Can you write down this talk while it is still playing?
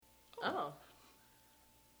Oh.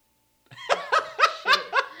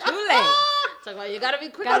 Too late. Talk about you gotta be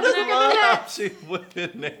quick. I just love how she went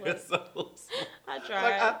in there so I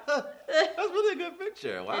tried. that's really a good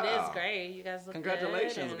picture. Wow. It is great. You guys look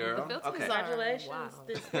Congratulations, good. girl. The filters Okay. Congratulations. Wow.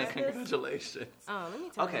 Congratulations. Oh, let me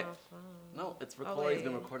turn Okay. it off. No, it's recording. It's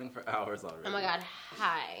been wait. recording for hours already. Oh my God.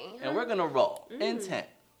 Hi. And we're gonna roll in 10,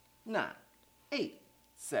 9, 8,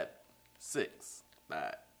 7, 6,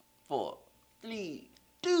 5, 4, 3,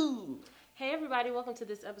 2. Hey everybody, welcome to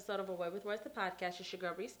this episode of Away with Words, the podcast. It's your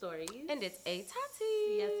girl Bree Stories. And it's A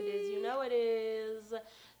Tati. Yes, it is. You know it is.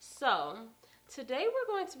 So, today we're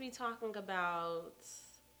going to be talking about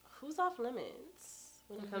who's off limits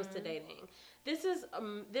when it comes to dating.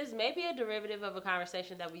 This may be a derivative of a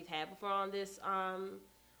conversation that we've had before on this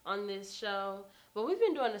show, but we've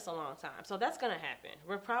been doing this a long time, so that's going to happen.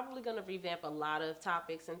 We're probably going to revamp a lot of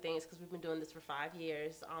topics and things because we've been doing this for 5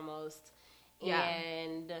 years almost. Yeah.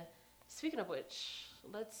 And speaking of which,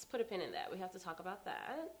 let's put a pin in that. We have to talk about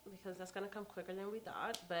that because that's going to come quicker than we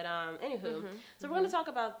thought. But anywho, so we're going to talk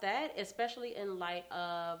about that, especially in light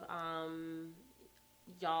of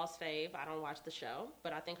y'all's fave. I don't watch the show,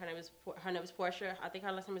 but I think her name is Portia. I think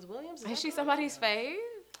her last name is Williams. Is she somebody's fave?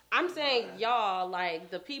 I'm saying y'all,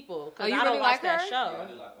 like the people, because you I don't really watch like that her?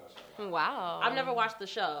 show. Wow. I've never watched the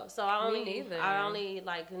show, so I Me neither. only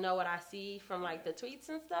like know what I see from like the tweets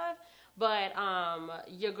and stuff. But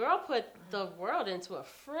your girl put the world into a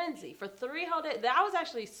frenzy for 3 whole days. I was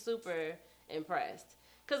actually super impressed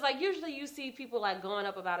because like usually you see people like going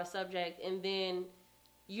up about a subject and then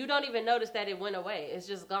you don't even notice that it went away. It's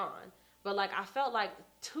just gone. But like I felt like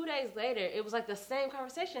 2 days later, it was like the same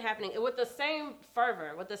conversation happening with the same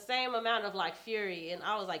fervor, with the same amount of like fury. And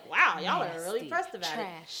I was like, wow, y'all are really pressed about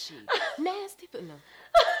trashy, nasty, but no.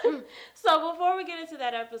 So before we get into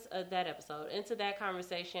that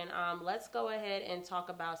conversation, let's go ahead and talk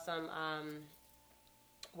about some,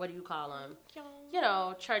 what do you call them? You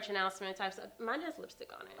know, church announcement types. Mine has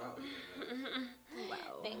lipstick on it. Oh,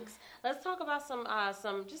 Wow. Thanks. Let's talk about some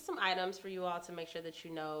items for you all to make sure that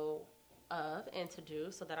you know of and to do,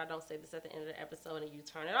 so that I don't say this at the end of the episode and you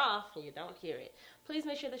turn it off and you don't hear it. Please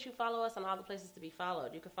make sure that you follow us on all the places to be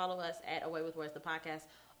followed. You can follow us at Away with Words, the podcast,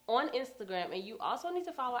 on Instagram, and you also need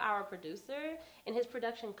to follow our producer and his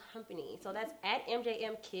production company. So that's at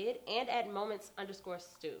MJM Kid and at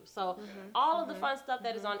moments_stew. So all of the fun stuff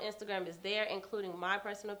that is on Instagram is there, including my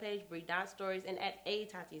personal page, Bree.stories, and at A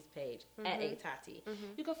Tati's page, at A Tati.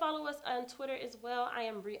 You can follow us on Twitter as well. I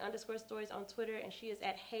am Bree_stories on Twitter, and she is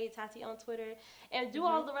at Hey Tati on Twitter. And do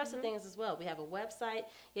all the rest of things as well. We have a website,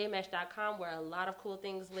 yaymesh.com, where a lot of cool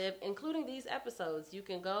things live, including these episodes. You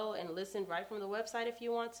can go and listen right from the website if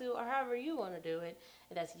you want to, or however you want to do it.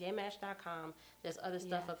 And that's yaymesh.com. There's other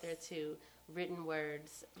stuff up there too. Written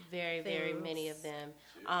words, very, very many of them.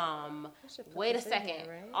 Wait a second.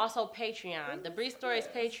 Also Patreon. The Bree Stories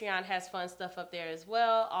Patreon has fun stuff up there as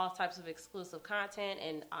well. All types of exclusive content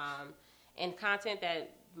and content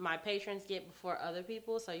that my patrons get before other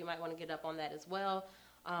people. So you might want to get up on that as well.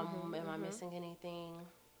 Am I missing anything?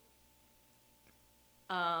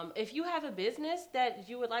 If you have a business that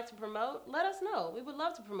you would like to promote, let us know. We would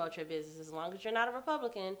love to promote your business. As long as you're not a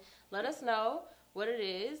Republican, let us know what it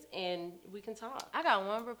is, and we can talk. I got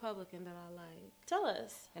one Republican that I like, Tell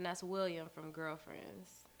us. and that's William from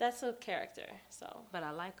Girlfriends. That's a character, so. But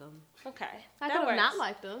I like him. Okay. I that could have works. not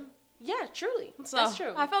liked him. Yeah, truly. So That's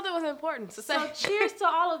true. I felt it was important to say. So cheers to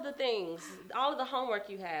all of the things, all of the homework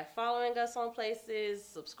you have. Following us on places,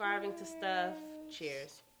 subscribing to stuff.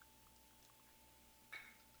 Cheers.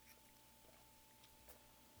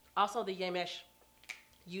 Also, the Yamesh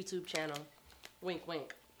YouTube channel. Wink,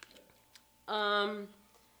 wink. And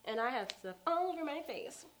I have stuff all over my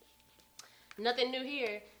face. Nothing new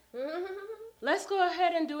here. Let's go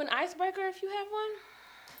ahead and do an icebreaker if you have one.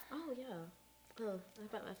 Oh, yeah. Oh, I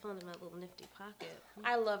got my phone in my little nifty pocket.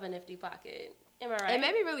 I love a nifty pocket. Am I right? It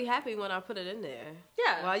made me really happy when I put it in there.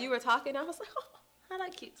 Yeah. While you were talking, I was like, oh, I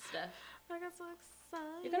like cute stuff. I got so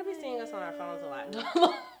excited. You're going to be seeing us on our phones a lot.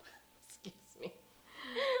 Excuse me.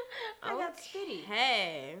 I got spitty.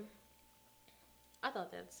 Hey. I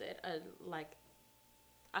thought that's it.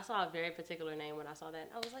 I saw a very particular name when I saw that.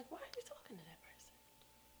 I was like, why are you talking to that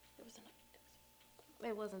person?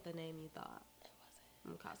 It wasn't the name you thought. It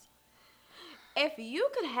wasn't. Okay. If you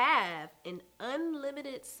could have an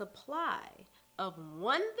unlimited supply of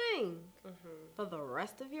one thing for the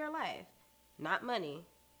rest of your life, not money,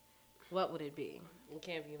 what would it be? It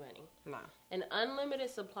can't be money. No. An unlimited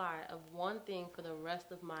supply of one thing for the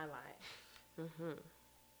rest of my life.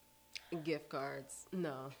 Gift cards.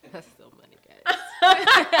 No, that's still money, guys.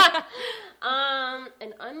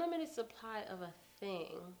 An unlimited supply of a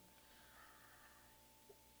thing.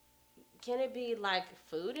 Can it be like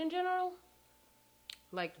food in general?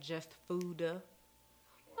 Like just food.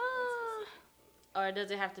 Or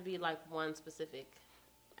does it have to be like one specific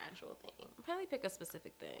actual thing? Probably pick a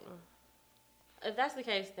specific thing. If that's the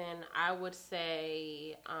case, then I would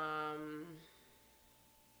say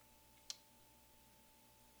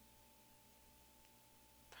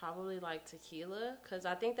probably like tequila, because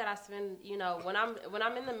I think that I spend, when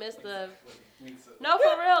I'm in the midst of no,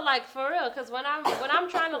 for real, because when I'm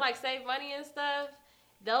trying to like save money and stuff,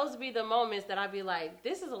 those be the moments that I'd be like,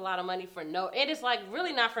 this is a lot of money for no, and it's like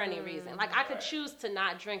really not for any reason. Like I could choose to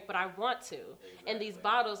not drink, but I want to, and these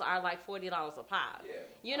bottles are like $40 a pop,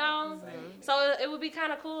 So it would be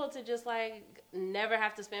kind of cool to just like never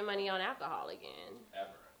have to spend money on alcohol again. Ever.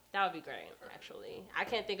 That would be great, actually. I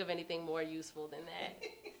can't think of anything more useful than that.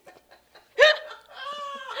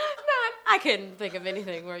 I couldn't think of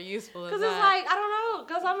anything more useful than that. Because it's like, I don't know,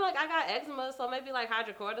 because I'm like, I got eczema, so maybe like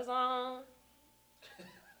hydrocortisone.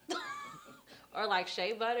 Or like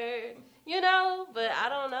shea butter, but I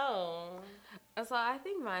don't know. So I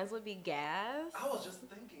think mine would be gas. I was just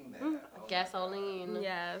thinking that. Gasoline.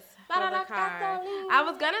 Yes. For the car. I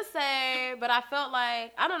was gonna say, but I felt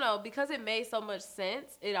like, I don't know, because it made so much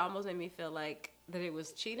sense, it almost made me feel like that it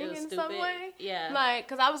was cheating in stupid. some way. Yeah. Like,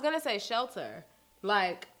 because I was gonna say shelter.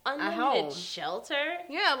 Like, unlimited a home. Shelter?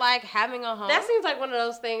 Yeah, like having a home. That seems like one of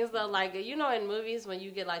those things, though, like, in movies when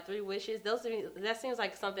you get like 3 wishes, that seems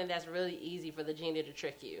like something that's really easy for the genie to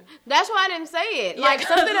trick you. That's why I didn't say it. Yeah, like,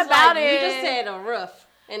 something about it. You just said a roof,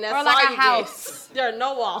 and that's or like all a you house. Get. There are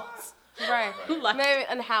no walls. Right. Like, maybe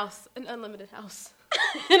an unlimited house.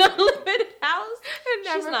 An unlimited house?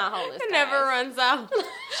 She's not homeless. It never runs out.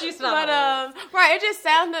 She's not homeless. Right, it just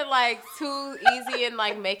sounded like too easy and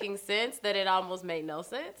like making sense that it almost made no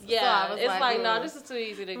sense. Yeah, so I was it's like, no, this is too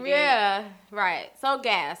easy to get. Yeah, right. So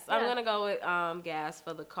gas. Yeah. I'm gonna go with gas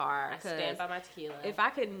for the car. I stand by my tequila. If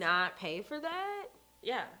I could not pay for that,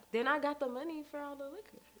 yeah, then I got the money for all the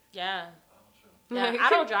liquor. Yeah. Yeah, I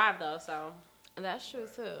don't drive though, so that's true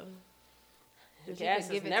too. Gas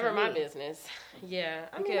is never my business. Yeah,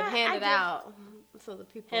 I mean, hand it out to the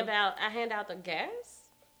people. I hand out the gas.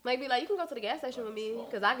 Maybe like you can go to the gas station with me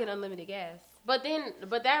because I get unlimited gas. But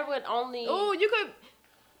that would only. Oh, you could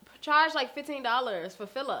charge like $15 for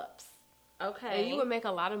fill-ups. Okay. And you would make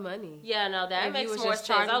a lot of money. Yeah, no, that makes more sense.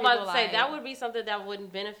 I was about to say that would be something that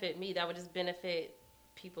wouldn't benefit me. That would just benefit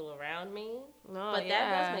people around me. No, but that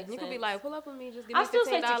does make sense. You could be like, pull up with me, just give me $15. I still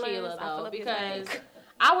say tequila though, because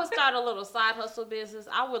I would start a little side hustle business.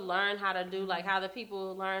 I would learn how to do like how the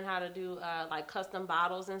people learn how to do like custom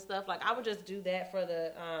bottles and stuff. Like I would just do that for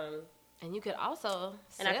the. And you could also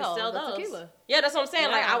I could sell those. Tequila. Yeah, that's what I'm saying.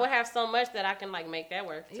 Yeah. Like I would have so much that I can like make that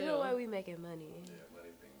work too. Either way, we making money.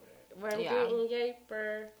 We're getting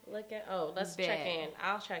yaper. Look at let's check in.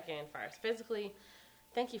 I'll check in first. Physically,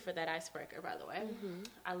 thank you for that icebreaker, by the way. Mm-hmm.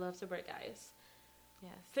 I love to break ice.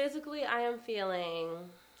 Yes. Physically, I am feeling.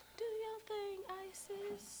 Do your thing,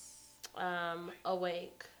 Isis.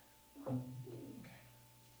 Awake.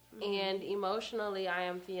 Mm-hmm. And emotionally, I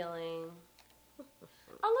am feeling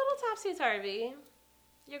a little topsy-turvy.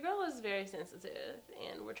 Your girl is very sensitive,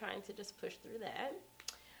 and we're trying to just push through that.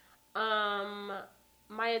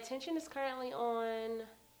 My attention is currently on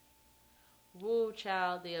Woo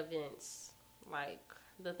Child, the events. Like,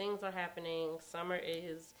 the things are happening. Summer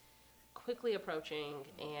is quickly approaching,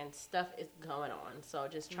 and stuff is going on. So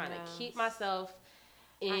just trying to keep myself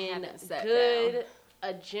in good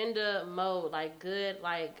agenda mode. Like, good,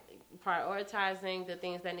 like, prioritizing the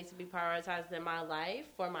things that need to be prioritized in my life,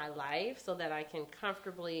 for my life, so that I can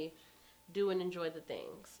comfortably do and enjoy the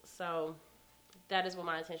things. So that is what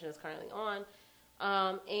my attention is currently on.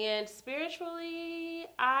 And spiritually,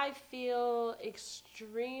 I feel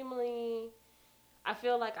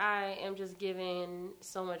like I am just given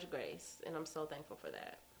so much grace, and I'm so thankful for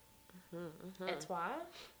that. Mm-hmm. Et toi?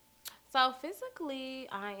 So physically,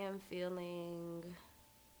 I am feeling,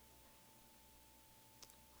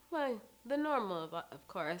 well, the normal, of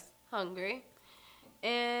course, hungry.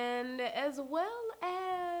 And as well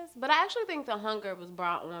as, but I actually think the hunger was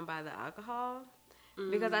brought on by the alcohol.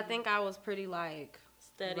 Because I think I was pretty, like,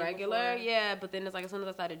 steady regular. Before. Yeah, but then it's like as soon as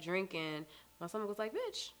I started drinking, my stomach was like,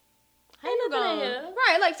 bitch, how you you going?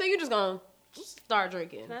 Right, like, so you just gonna start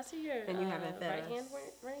drinking. Can I see your and you haven't right hand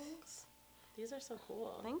rings? These are so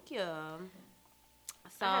cool. Thank you.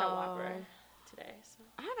 So, I had a Whopper today. So.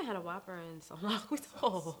 I haven't had a Whopper in so long.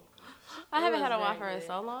 I haven't had a Whopper in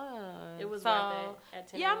so long. It was worth it at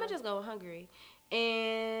 10 Yeah, I'm going to just go hungry.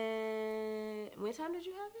 And what time did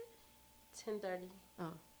you have it? 10:30.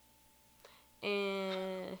 Oh.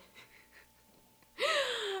 And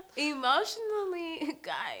Emotionally,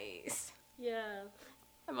 guys. Yeah.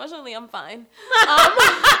 Emotionally, I'm fine.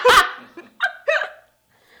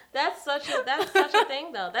 That's such a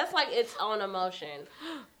thing though. That's like its own emotion.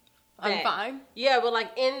 I'm fine. Yeah, but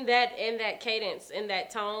like in that cadence, in that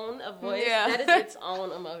tone of voice, that is its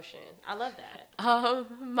own emotion. I love that.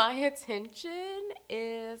 My attention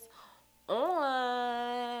is on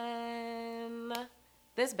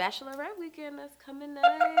this bachelorette weekend that's coming up.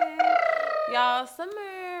 Y'all,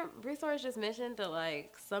 summer, Resource just mentioned the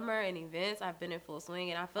like summer and events. I've been in full swing,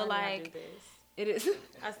 and I feel like it is.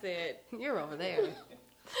 I said you're over there.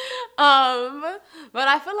 But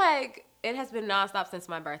I feel like it has been nonstop since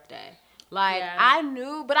my birthday. Like, I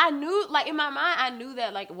knew, like, in my mind, I knew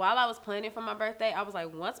that, like, while I was planning for my birthday, I was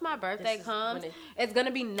like, once my birthday comes, it's going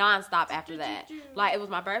to be nonstop after that. Like, it was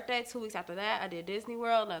my birthday, 2 weeks after that, I did Disney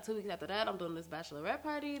World. Now, 2 weeks after that, I'm doing this bachelorette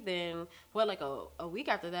party. Then, like, a week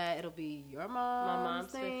after that, it'll be your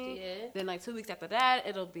mom's thing. 50th. Then, like, 2 weeks after that,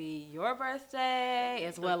 it'll be your birthday,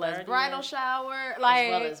 as well as bridal shower. Like,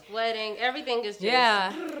 as well as wedding. Everything is just...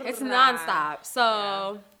 Yeah, it's nonstop.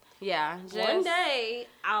 So... Yeah, one day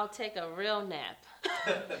I'll take a real nap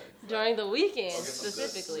during the weekend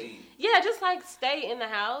specifically. Yeah, just like stay in the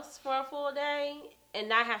house for a full day and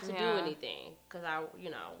not have to do anything because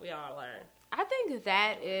we all learn. I think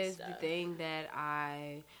that is the thing that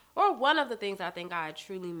one of the things I think I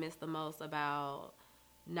truly miss the most about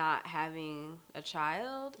not having a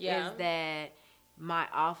child is that my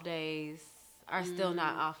off days are still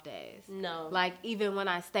not off days. No. Like, even when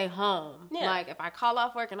I stay home. Yeah. Like, if I call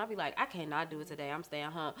off work and I'll be like, I cannot do it today. I'm staying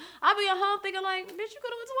home. I'll be at home thinking, like, bitch, you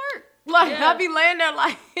could have went to work. Like, I'll be laying there,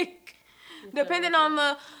 like, depending on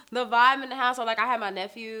the vibe in the house. Or, like, I had my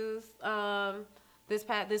nephews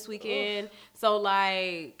this weekend. Oof. So,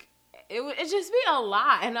 like, it just be a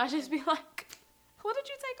lot. And I'll just be like, what did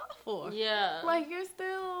you take off for? Yeah. Like, you're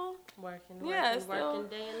still... working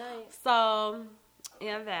day and night. So,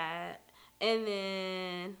 yeah, that... And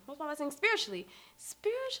then, what's my last thing? Spiritually, y'all.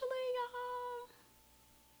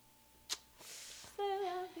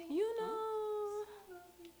 You know.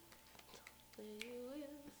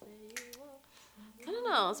 I don't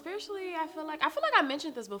know. Spiritually, I feel like I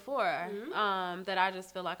mentioned this before. Mm-hmm. That I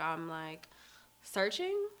just feel like I'm like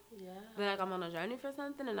searching. Yeah. That like I'm on a journey for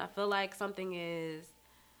something, and I feel like something is.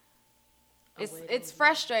 It's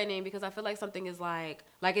frustrating because I feel like something is like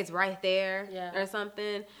it's right there or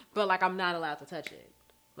something, but like I'm not allowed to touch it.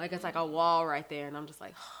 Like it's like a wall right there, and I'm just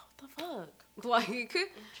like, oh, what the fuck? Like,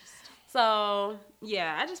 so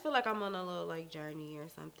yeah, I just feel like I'm on a little like journey or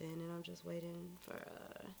something, and I'm just waiting for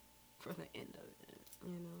the end of it,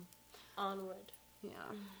 you know. Onward. Yeah.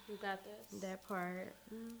 You got this. That part.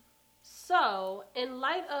 Mm. So, in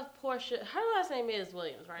light of Portia, her last name is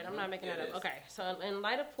Williams, right? I'm not making that up. Okay, so in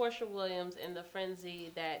light of Portia Williams and the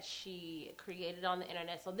frenzy that she created on the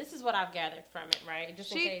internet, so this is what I've gathered from it, right?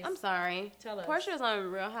 Just in case. I'm sorry. Tell us. Portia is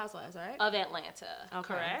on Real Housewives, right? Of Atlanta,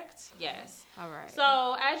 correct? Yes. All right.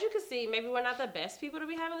 So, as you can see, maybe we're not the best people to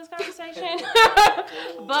be having this conversation,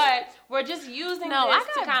 but we're just using this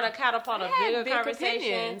to kind of catapult a bigger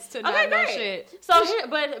conversation. To not know shit. So here,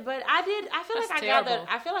 but I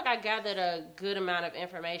feel like I gathered a good amount of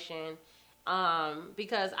information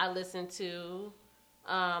because I listened to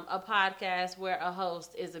a podcast where a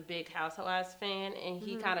host is a big Housewives fan, and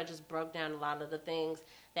he kind of just broke down a lot of the things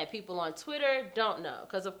that people on Twitter don't know.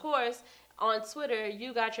 Because, of course, on Twitter,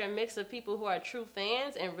 you got your mix of people who are true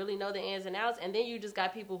fans and really know the ins and outs, and then you just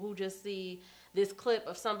got people who just see this clip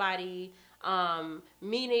of somebody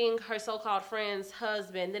meeting her so-called friend's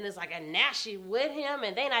husband, then it's like, and now she with him,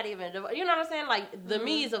 and they not even, you know what I'm saying? Like, the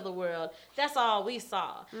me's of the world, that's all we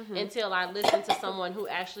saw until I listened to someone who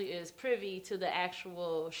actually is privy to the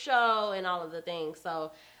actual show and all of the things.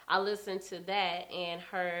 So I listened to that and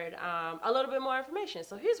heard a little bit more information.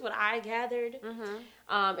 So here's what I gathered.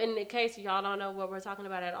 In the case y'all don't know what we're talking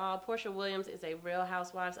about at all, Portia Williams is a Real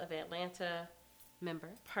Housewives of Atlanta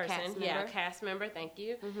cast member, thank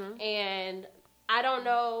you. And I don't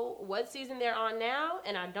know what season they're on now,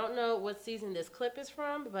 and I don't know what season this clip is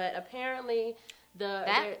from, but apparently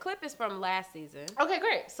that clip is from last season. Okay,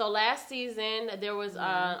 great. So last season there was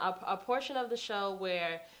a portion of the show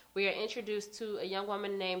where we are introduced to a young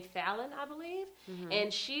woman named Fallon, I believe,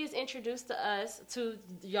 and she is introduced to us, to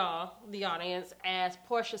y'all, the audience, as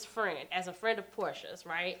Portia's friend, as a friend of Portia's,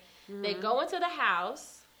 right? They go into the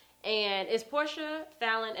house. And it's Portia,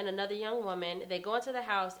 Fallon, and another young woman. They go into the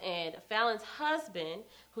house, and Fallon's husband,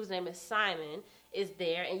 whose name is Simon, is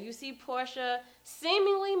there. And you see Portia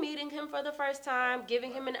seemingly meeting him for the first time,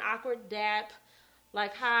 giving him an awkward dap,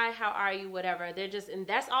 like, hi, how are you, whatever. They're just, and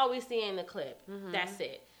that's all we see in the clip. That's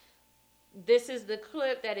it. this is the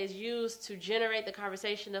clip that is used to generate the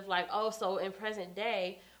conversation of like, oh, so in present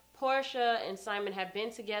day, Portia and Simon have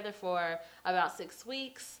been together for about 6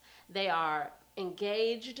 weeks. They are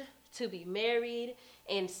engaged to be married,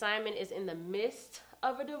 and Simon is in the midst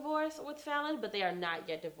of a divorce with Fallon, but they are not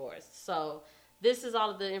yet divorced. So this is all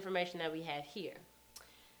of the information that we have here.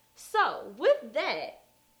 So with that,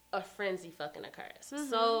 a frenzy fucking occurs. Mm-hmm.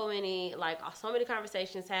 So many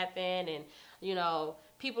conversations happen, and you know,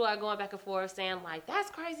 people are going back and forth saying like,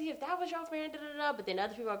 that's crazy if that was your friend, da da da. But then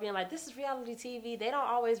other people are being like, this is reality TV. They don't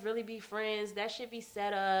always really be friends. That should be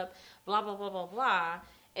set up. Blah blah blah blah blah.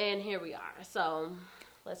 And here we are. So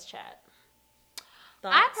let's chat.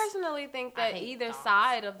 Thoughts? I personally think that either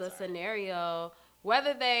side of the scenario,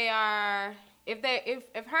 whether they are, if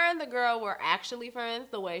her and the girl were actually friends,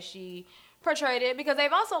 the way she portrayed it, because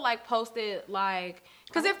they've also like posted like,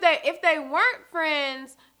 because if they weren't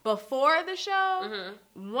friends before the show,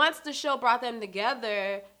 once the show brought them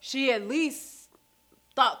together, she at least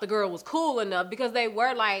thought the girl was cool enough, because they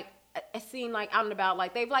were like seen like out and about,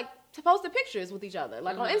 like they've like posted pictures with each other,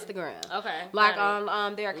 like on Instagram. Okay. Like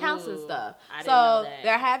on their accounts and stuff. I didn't know that.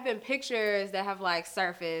 There have been pictures that have like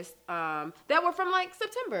surfaced that were from like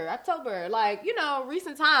September, October, like, you know,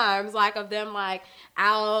 recent times, like of them like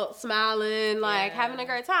out smiling, like having a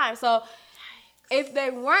great time. So if they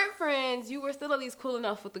weren't friends, you were still at least cool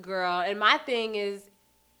enough with the girl. And my thing is,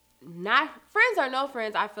 not friends or no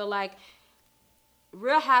friends, I feel like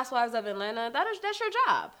Real Housewives of Atlanta, that's your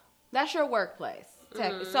job. That's your workplace.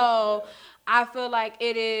 So I feel like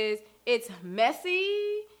it's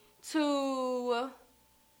messy to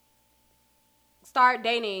start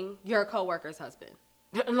dating your coworker's husband.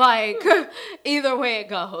 Like, either way it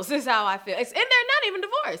goes is how I feel. And they're not even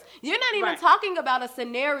divorced. You're not even talking about a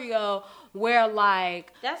scenario where,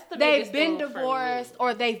 like, they've been divorced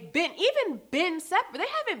or they've been separate. They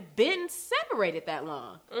haven't been separated that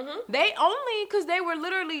long. They only, because they were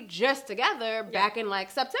literally just together back in,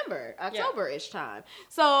 like, September, October-ish time.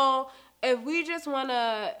 So, if we just want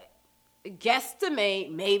to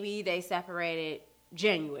guesstimate, maybe they separated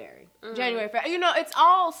January, you know, it's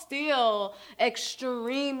all still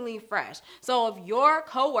extremely fresh. So if your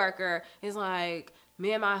coworker is like,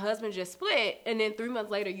 me and my husband just split, and then 3 months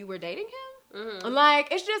later you were dating him, like,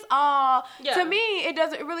 it's just all, to me,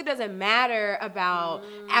 it really doesn't matter about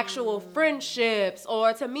actual friendships,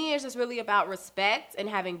 or to me, it's just really about respect and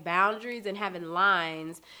having boundaries and having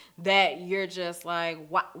lines that you're just like,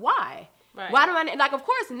 why? Right. Why do I, like, of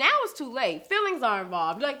course, now it's too late. Feelings are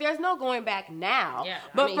involved. Like, there's no going back now. Yeah,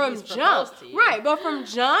 but from jump, but from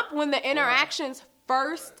jump, when the interactions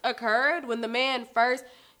first occurred, when the man first,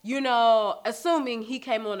 you know, assuming he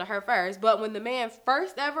came on to her first, but when the man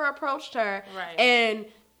first ever approached her and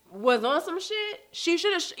was on some shit, she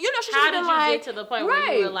should have, you know, she should have been like, how did you get to the point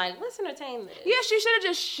where you were like, let's entertain this? Yeah, she should have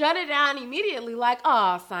just shut it down immediately. Like,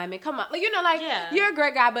 oh, Simon, come on. Like, you know, like, you're a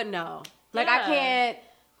great guy, but no. Like, I can't.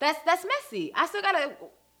 That's messy. I still gotta,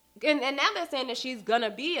 and now they're saying that she's gonna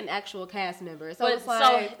be an actual cast member. So it's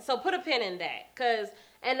like, so put a pin in that, because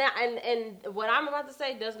and what I'm about to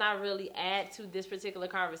say does not really add to this particular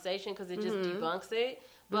conversation, because it just debunks it.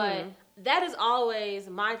 But that is always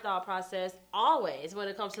my thought process, always, when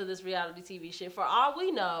it comes to this reality TV shit. For all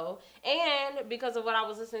we know, and because of what I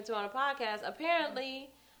was listening to on a podcast, apparently.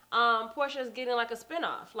 Portia's getting like a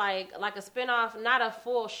spinoff, like a spinoff, not a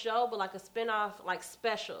full show, but like a spinoff, like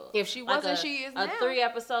special. If she wasn't, she is now. A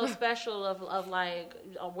 3-episode special of like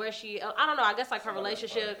where she, I don't know, I guess like her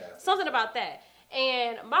relationship, something about that.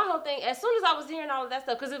 And my whole thing, as soon as I was hearing all of that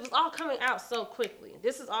stuff, because it was all coming out so quickly,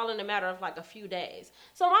 this is all in a matter of like a few days.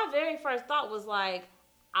 So my very first thought was like,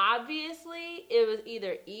 obviously it was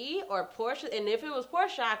either E or Portia, and if it was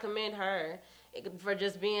Portia, I commend her for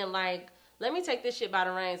just being like, let me take this shit by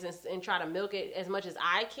the reins and try to milk it as much as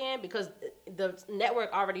I can, because the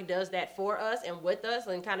network already does that for us and with us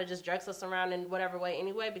and kind of just jerks us around in whatever way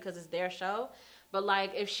anyway, because it's their show. But,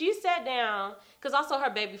 like, if she sat down, because also her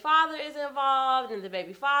baby father is involved, and the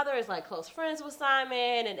baby father is, like, close friends with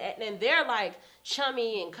Simon, and they're, like,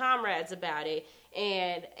 chummy and comrades about it.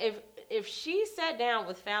 And if she sat down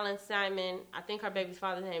with Fallon, Simon, I think her baby's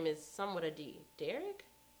father's name is somewhat a D. Derek?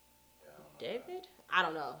 David? I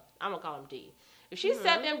don't know. I'm going to call him D. If she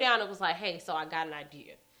sat them down and was like, hey, so I got an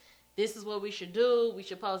idea. This is what we should do. We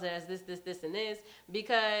should pose it as this, and this.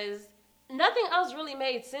 Because nothing else really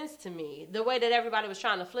made sense to me. The way that everybody was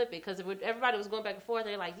trying to flip it. Because everybody was going back and forth.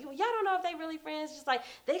 They're like, y'all don't know if they really friends. Just like,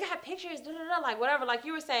 they got pictures, like whatever. Like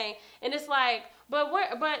you were saying. And it's like, but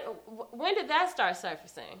when did that start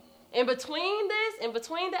surfacing? In between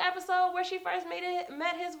the episode where she first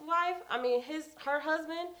met his wife, her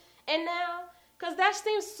husband, and now, Because that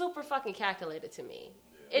seems super fucking calculated to me.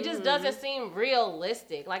 It just doesn't seem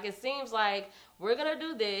realistic. Like, it seems like we're going to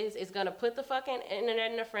do this. It's going to put the fucking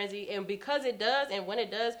internet in a frenzy. And because it does, and when it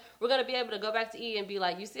does, we're going to be able to go back to E and be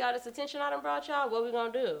like, you see all this attention I done brought y'all? What we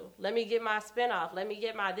going to do? Let me get my spinoff. Let me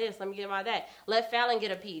get my this. Let me get my that. Let Fallon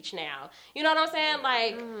get a peach now. You know what I'm saying?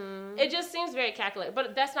 Like, it just seems very calculated.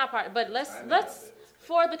 But that's not part. But let's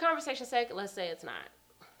for the conversation's sake, let's say it's not.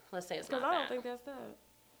 Let's say it's not that. Because I don't think that's that.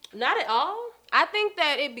 Not at all? I think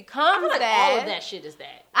that it becomes I feel like that. all of that shit is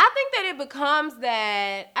that. I think that it becomes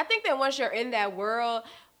that. I think that once you're in that world,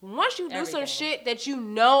 once you do some shit that you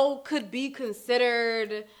know could be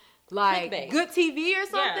considered like Clickbait. good TV or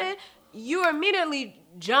something, you immediately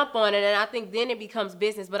jump on it, and I think then it becomes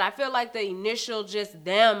business. But I feel like the initial just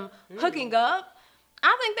them hooking up,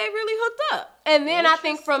 I think they really hooked up. And then I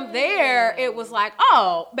think from there, it was like,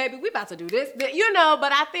 oh, baby, we about to do this. You know,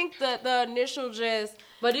 but I think the initial just...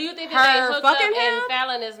 But do you think that they hooked up fucking him? and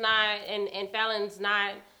Fallon is not, and Fallon's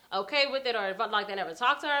not okay with it, or like they never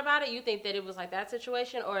talked to her about it? You think that it was like that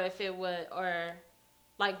situation, or if it would, or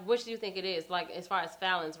like which do you think it is, like as far as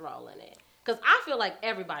Fallon's role in it? Because I feel like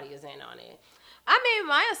everybody is in on it. I mean,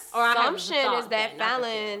 my assumption is that that, not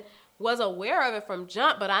Fallon was aware of it from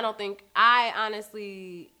jump, but I don't think I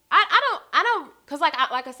honestly. I don't, cause like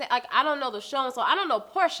I said, like I don't know the show, so I don't know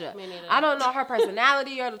Portia. Me neither. I don't know her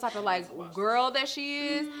personality or the type of like girl that she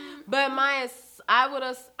is. But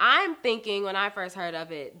I'm thinking when I first heard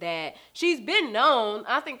of it that she's been known.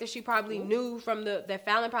 I think that she probably knew that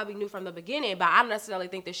Fallon probably knew from the beginning, but I don't necessarily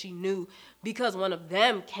think that she knew because one of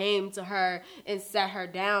them came to her and sat her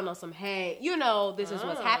down on some, hey, you know, this is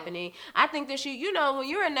what's happening. I think that she, you know, when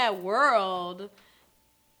you're in that world,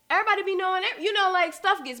 everybody be knowing it, you know, like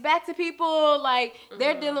stuff gets back to people, like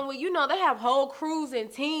they're dealing with, you know, they have whole crews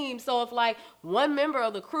and teams. So if like one member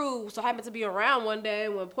of the crew so happened to be around one day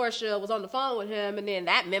when Portia was on the phone with him, and then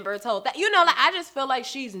that member told that, you know, like I just feel like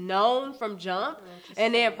she's known from jump,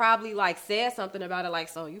 and then probably like said something about it, like,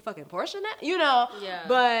 so you fucking Portia now, you know? Yeah.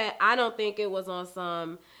 But I don't think it was on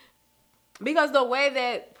some, because the way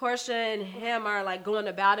that Portia and him are like going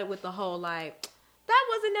about it with the whole like, that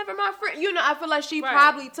wasn't never my friend. You know, I feel like she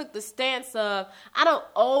probably took the stance of, I don't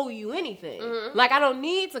owe you anything. Like, I don't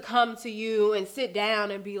need to come to you and sit down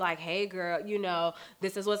and be like, hey, girl, you know,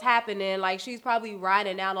 this is what's happening. Like, she's probably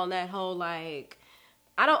riding out on that whole, like,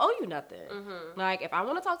 I don't owe you nothing. Like, if I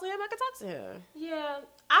want to talk to him, I can talk to him. Yeah,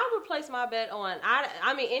 I would place my bet on,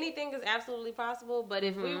 I mean, anything is absolutely possible, but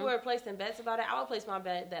if we were placing bets about it, I would place my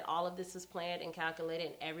bet that all of this is planned and calculated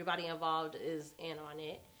and everybody involved is in on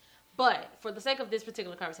it. But for the sake of this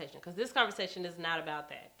particular conversation, because this conversation is not about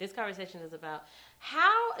that. This conversation is about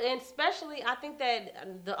how, and especially, I think that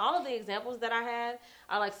all of the examples that I had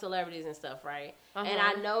are like celebrities and stuff, right? And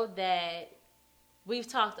I know that we've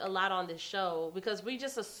talked a lot on this show because we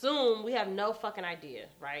just assume we have no fucking idea,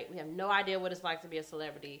 right? We have no idea what it's like to be a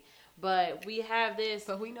celebrity. But we have this...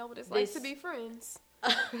 But we know what it's like to be friends.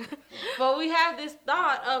 But we have this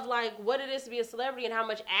thought of like what it is to be a celebrity and how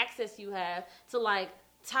much access you have to like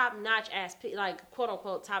top-notch ass, like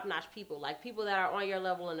quote-unquote top-notch people, like people that are on your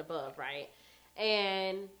level and above, right?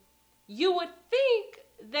 And you would think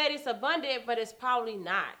that it's abundant, but it's probably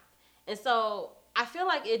not. And so I feel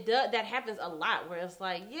like that happens a lot where it's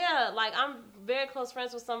like, yeah, like I'm very close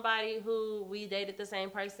friends with somebody who we dated the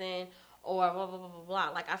same person or blah, blah, blah, blah, blah.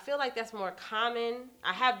 Like, I feel like that's more common.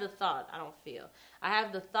 I have the thought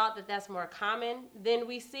that that's more common than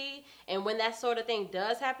we see. And when that sort of thing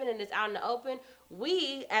does happen and it's out in the open,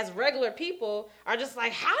 we, as regular people, are just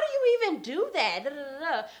like, how do you even do that? Da, da, da,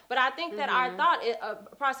 da. But I think that our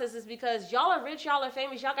thought process is because y'all are rich, y'all are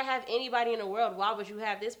famous, y'all can have anybody in the world. Why would you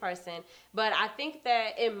have this person? But I think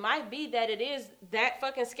that it might be that it is that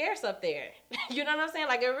fucking scarce up there. You know what I'm saying?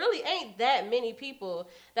 Like, it really ain't that many people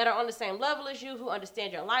that are on the same level as you, who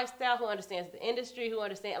understand your lifestyle, who understands the industry, who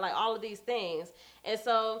understand, like, all of these things. And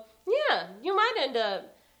so, yeah, you might end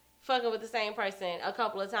up fucking with the same person a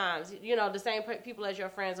couple of times, you know, the same people as your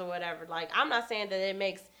friends or whatever. Like, I'm not saying that it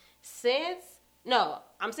makes sense. No,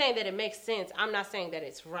 I'm saying that it makes sense. I'm not saying that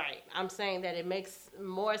it's right. I'm saying that it makes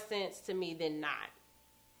more sense to me than not.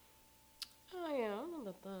 Oh,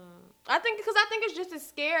 yeah, I think it's just as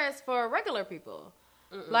scarce for regular people.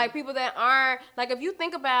 Like, people that aren't, like, if you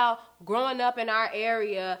think about growing up in our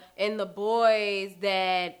area and the boys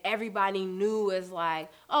that everybody knew as, like,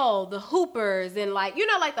 oh, the hoopers and, like, you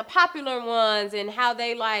know, like, the popular ones and how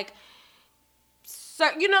they, like,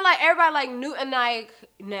 you know, like, everybody, like, knew, and, like,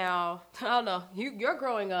 now, I don't know, you're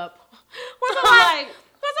growing up was a lot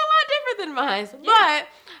different than mine. Yeah.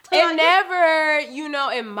 But it never, you know,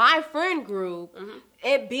 in my friend group,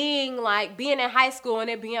 it being, like, being in high school and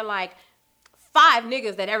it being, like, 5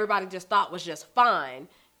 niggas that everybody just thought was just fine.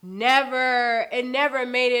 It never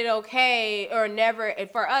made it okay, or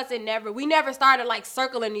for us, we never started like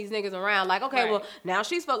circling these niggas around. Like, okay, well, now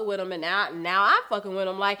she's fucking with him, and now I'm fucking with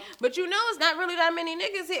him. Like, but it's not really that many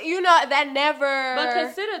niggas here. That never. But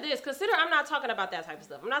consider this. I'm not talking about that type of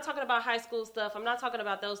stuff. I'm not talking about high school stuff. I'm not talking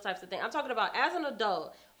about those types of things. I'm talking about as an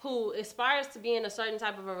adult who aspires to be in a certain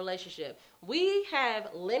type of a relationship. We have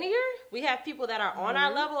linear. We have people that are on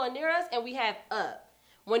our level and near us, and we have up.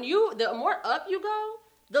 The more up you go,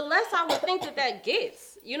 the less I would think that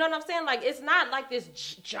gets. You know what I'm saying? Like, it's not like this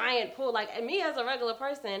giant pool. Like, me as a regular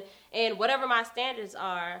person, and whatever my standards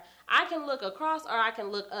are, I can look across or I can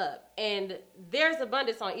look up. And there's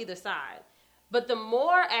abundance on either side. But the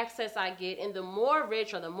more access I get, and the more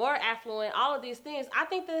rich or the more affluent, all of these things, I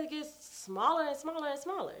think that it gets smaller and smaller and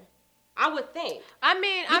smaller. I would think. I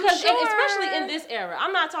mean, because, I'm sure. especially in this era.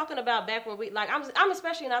 I'm not talking about back when I'm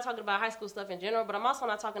especially not talking about high school stuff in general, but I'm also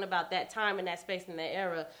not talking about that time and that space and that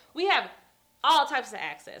era. We have all types of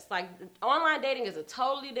access. Like, online dating is a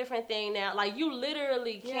totally different thing now. Like, you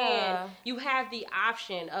literally you have the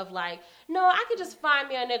option of like, no, I could just find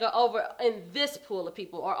me a nigga over in this pool of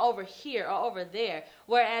people, or over here, or over there.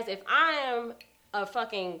 Whereas if I am a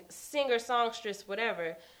fucking singer, songstress,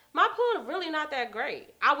 whatever, my pool is really not that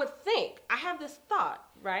great. I would think. I have this thought,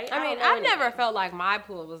 right? I've never felt like my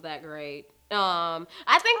pool was that great. I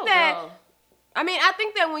think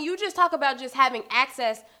that when you just talk about just having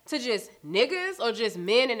access to just niggas or just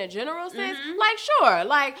men in a general sense, like, sure,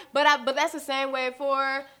 like, but that's the same way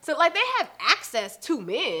so like, they have access to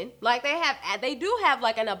men, like they do have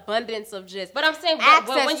like an abundance of just. But I'm saying,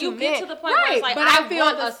 but when you get to the point where it's like, I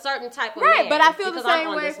want a certain type of man, but I feel the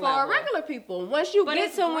same way for regular people. Once you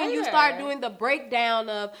get to when you start doing the breakdown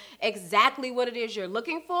of exactly what it is you're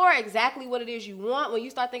looking for, exactly what it is you want, when you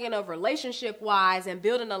start thinking of relationship wise and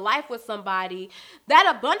building a life with somebody,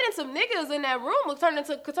 that abundance of niggas in that room will turn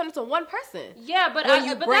into one person. Yeah, but that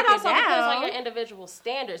also depends on your individual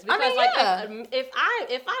standards. Because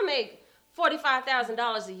if I make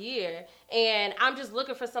 $45,000 a year and I'm just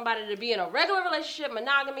looking for somebody to be in a regular relationship,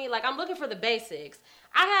 monogamy, like, I'm looking for the basics.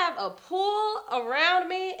 I have a pool around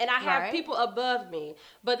me and I have people above me.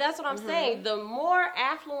 But that's what I'm saying. The more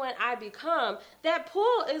affluent I become, that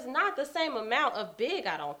pool is not the same amount of big,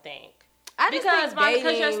 I don't think. Because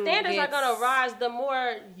your standards are going to rise the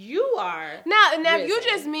more you are. Now you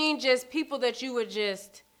just mean just people that you would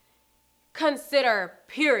just consider,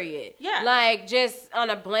 period. Yeah. Like, just on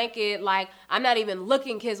a blanket, like, I'm not even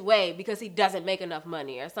looking his way because he doesn't make enough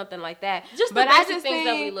money or something like that. Just the basic things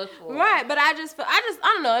that we look for. Right, but I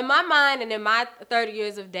don't know, in my mind and in my 30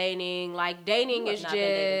 years of dating, like, dating is just...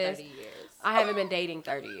 Been 30 years. I haven't been dating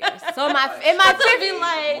 30 years. So in my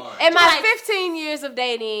 15 years of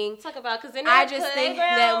dating, I just think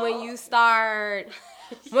that when you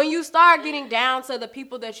start getting down to the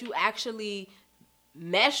people that you actually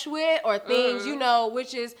mesh with, or things,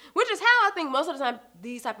 which is how I think most of the time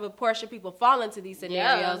these type of Portia people fall into these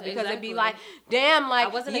scenarios, because it'd be like, damn, like, I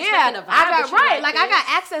wasn't expecting a vibe I got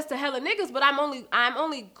access to hella niggas, but I'm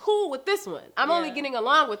only cool with this one. I'm only getting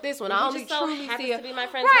along with this one. I only truly see to be my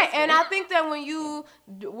friend's right. husband. And I think that when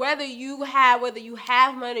whether you have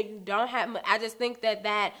money or you don't have money, I just think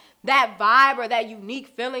that vibe or that unique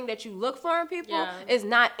feeling that you look for in people is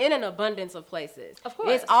not in an abundance of places. Of course.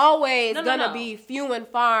 It's always gonna be few and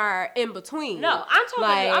far in between. No,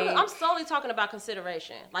 I'm solely talking about consideration.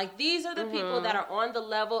 Like, these are the people that are on the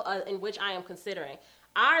level in which I am considering.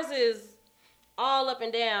 Ours is all up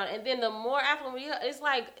and down, and then the more affluent we are, it's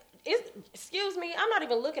like, excuse me, I'm not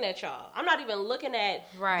even looking at y'all. I'm not even looking at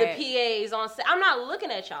the PAs on set. I'm not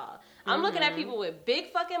looking at y'all. I'm looking at people with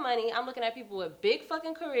big fucking money. I'm looking at people with big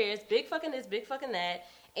fucking careers, big fucking this, big fucking that,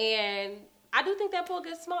 and I do think that pool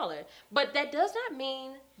gets smaller. But that does not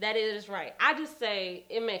mean that it is right. I just say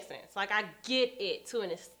it makes sense. Like, I get it to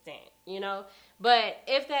an extent, But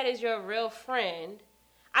if that is your real friend,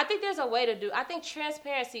 I think there's a way I think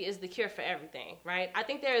transparency is the cure for everything, right? I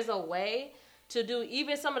think there is a way to do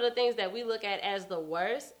even some of the things that we look at as the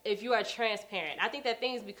worst if you are transparent. I think that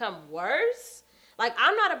things become worse. Like,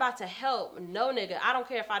 I'm not about to help no nigga. I don't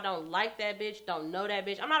care if I don't like that bitch, don't know that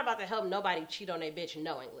bitch. I'm not about to help nobody cheat on their bitch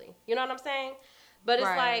knowingly. You know what I'm saying? But it's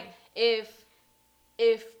like, if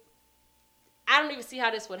I don't even see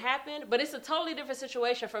how this would happen, but it's a totally different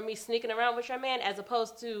situation for me sneaking around with your man as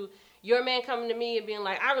opposed to your man coming to me and being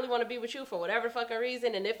like, I really want to be with you for whatever fucking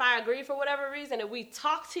reason, and if I agree for whatever reason, and we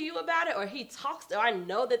talk to you about it, or he talks, or I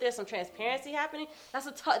know that there's some transparency happening,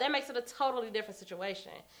 that makes it a totally different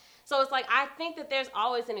situation. So it's like, I think that there's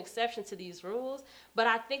always an exception to these rules, but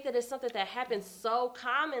I think that it's something that happens so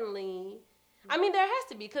commonly I mean, there has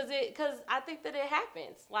to be because I think that it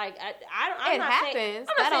happens. Like I'm it not happens. Saying, I'm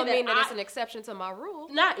not that don't saying mean that it's an exception to my rule.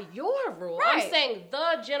 Not your rule. Right. I'm saying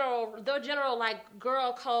the general like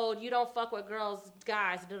girl code. You don't fuck with girls,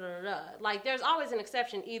 guys. Da da da. Like there's always an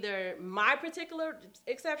exception. Either my particular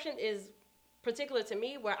exception is particular to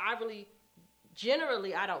me, where I really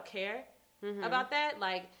generally I don't care about that.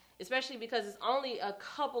 Like. Especially because it's only a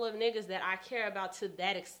couple of niggas that I care about to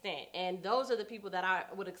that extent. And those are the people that I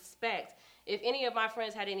would expect. If any of my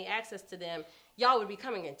friends had any access to them, y'all would be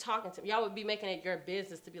coming and talking to me. Y'all would be making it your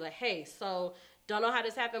business to be like, hey, so don't know how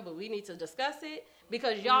this happened, but we need to discuss it.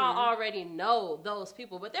 Because y'all already know those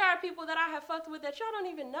people. But there are people that I have fucked with that y'all don't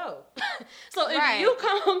even know. So if you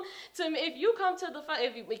come to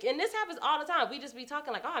and this happens all the time. We just be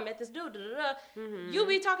talking like, oh, I met this dude. Da, da, da. You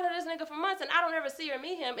be talking to this nigga for months and I don't ever see or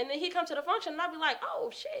meet him. And then he come to the function and I'll be like, oh,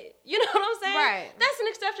 shit. You know what I'm saying? Right. That's an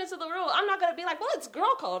exception to the rule. I'm not going to be like, well, it's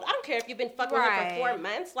girl code. I don't care if you've been fucking with him for 4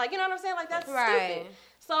 months. Like, you know what I'm saying? Like, that's stupid.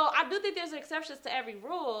 So I do think there's exceptions to every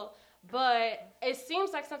rule. But it seems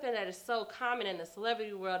like something that is so common in the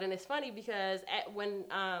celebrity world, and it's funny because when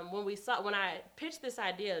I pitched this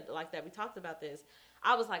idea like that, we talked about this.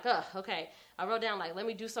 I was like, okay. I wrote down like, let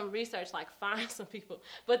me do some research, like find some people.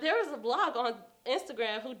 But there was a blog on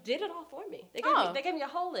Instagram who did it all for me. They gave me a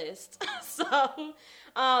whole list. So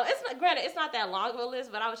it's not that long of a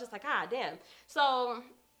list, but I was just like, damn. So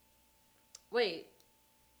wait,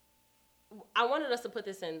 I wanted us to put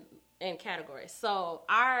this in categories. So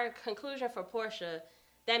our conclusion for Portia,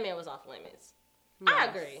 that man was off limits. Yes. I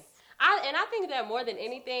agree. I think that more than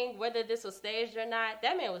anything, whether this was staged or not,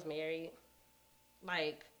 that man was married.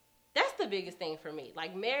 Like, that's the biggest thing for me.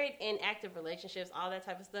 Like, married in active relationships, all that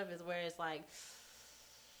type of stuff is where it's like,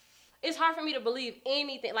 it's hard for me to believe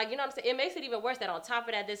anything. Like, you know what I'm saying? It makes it even worse that on top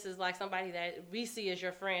of that, this is like somebody that we see as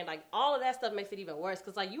your friend. Like, all of that stuff makes it even worse.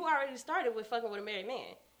 Because, like, you already started with fucking with a married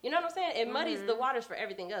man. You know what I'm saying? It muddies the waters for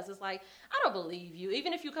everything else. It's like, I don't believe you.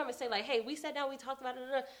 Even if you come and say, like, hey, we sat down, we talked about it.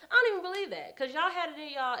 I don't even believe that. Because y'all had it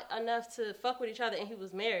in y'all enough to fuck with each other and he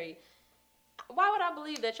was married. Why would I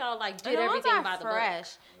believe that y'all, like, did everything by the book?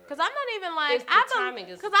 Because I'm not even, like,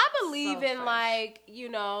 because I believe in, like, you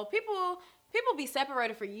know, people be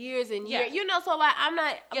separated for years and years. You know, so, like, I'm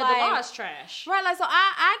not, yeah, like, the law is trash. Right, like, so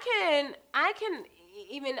I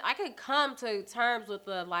could come to terms with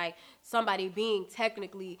somebody being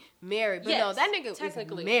technically married, but no, that nigga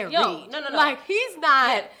technically is married. No. Like, he's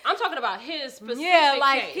not. Yeah, I'm talking about his specific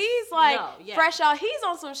like case. He's like fresh out. He's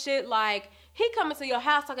on some shit like he coming to your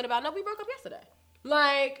house talking about, no, we broke up yesterday.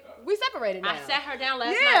 Like, we separated now. I sat her down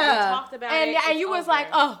last night. We talked about it. And you was like,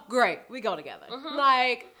 oh, great, we go together.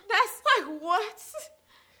 Like, that's like what?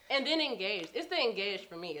 And then engaged. It's the engaged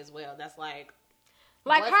for me as well. That's like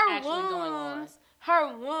her actually wounds. Going on.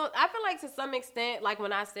 Her wound, I feel like to some extent, like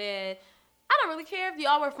when I said, I don't really care if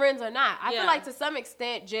y'all were friends or not. I feel like to some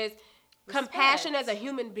extent, just compassion as a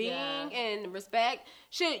human being and respect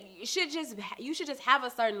you should just have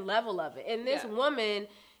a certain level of it. And this woman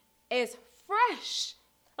is fresh.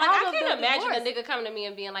 Like, I can't imagine a nigga coming to me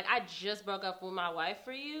and being like, I just broke up with my wife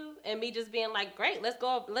for you. And me just being like, great, let's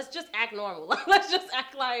go. Let's just act normal. Let's just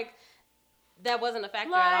act like that wasn't a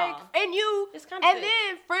factor at all. And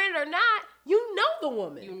then, friend or not, you know the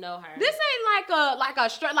woman. You know her. This ain't like a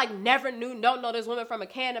straight, like, don't know this woman from a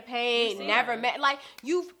can of paint, never met. Like,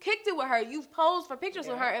 you've kicked it with her. You've posed for pictures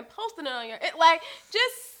with her and posted it on your,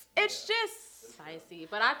 it's just spicy.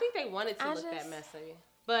 But I think they wanted to look that messy.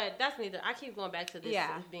 But that's neither. I keep going back to this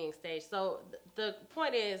being staged. So the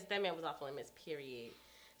point is, that man was off limits, period.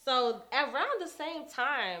 So around the same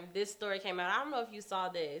time this story came out, I don't know if you saw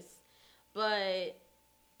this, but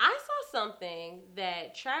I saw something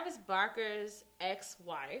that Travis Barker's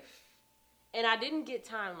ex-wife, and I didn't get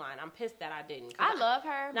timeline. I'm pissed that I didn't. I love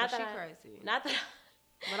her, but she's crazy.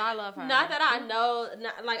 But I love her. Not that I know.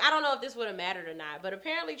 I don't know if this would have mattered or not, but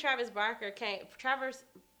apparently Travis Barker's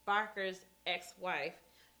ex-wife,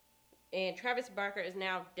 and Travis Barker is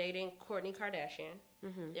now dating Kourtney Kardashian.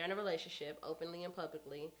 Mm-hmm. They're in a relationship, openly and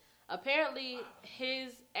publicly. Apparently,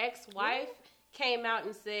 his ex-wife came out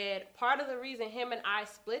and said, part of the reason him and I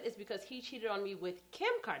split is because he cheated on me with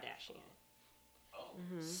Kim Kardashian.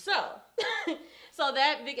 Mm-hmm. So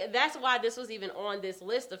that's why this was even on this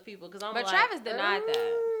list of people. But Travis denied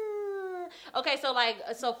that. Okay,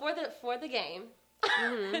 so for the game,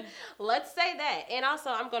 mm-hmm. Let's say that. And also,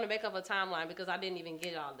 I'm going to make up a timeline because I didn't even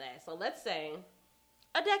get all that. So let's say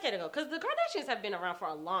A decade ago, because the Kardashians have been around for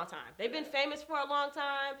a long time. They've been famous for a long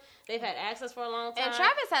time. They've had access for a long time. And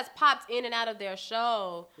Travis has popped in and out of their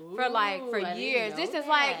show for years. This is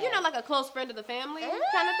like, like a close friend of the family kind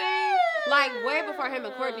of thing. Like way before him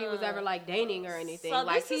and Courtney was ever like dating or anything. So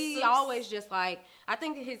like he always just like, I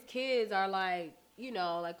think his kids are like,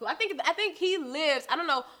 I think he lives, I don't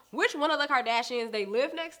know which one of the Kardashians they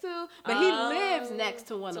live next to, but he lives next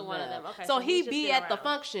to one of them. Okay, so he be at the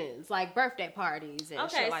functions, like birthday parties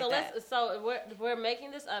and shit like that. So we're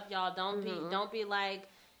making this up, y'all. Don't be like,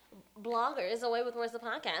 bloggers away with words of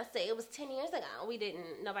podcast say it was 10 years ago. We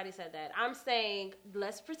didn't. Nobody said that. I'm saying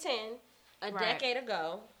let's pretend a decade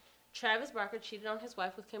ago, Travis Barker cheated on his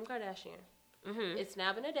wife with Kim Kardashian. Mm-hmm. It's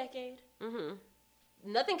now been a decade. Mm-hmm.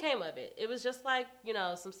 Nothing came of it. It was just like,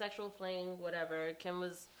 some sexual fling, whatever. Kim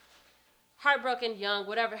was heartbroken, young,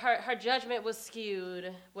 whatever. Her judgment was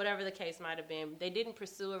skewed, whatever the case might have been. They didn't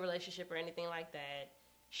pursue a relationship or anything like that.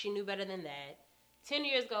 She knew better than that. 10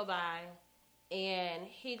 years go by, and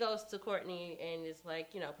he goes to Courtney and is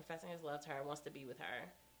like, professing his love to her, wants to be with her.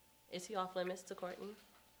 Is he off limits to Courtney?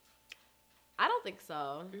 I don't think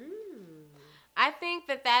so. I think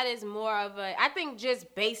that is more of I think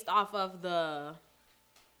just based off of the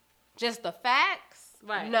facts,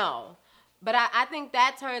 right? No, but I think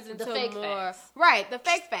that turns into the fake facts. Right, the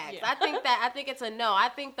fake facts. Yeah. I think it's a no. I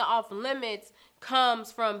think the off limits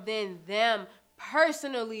comes from then them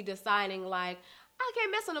personally deciding like, I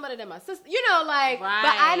can't mess with nobody than my sister, right. But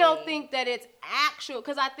I don't think that it's actual,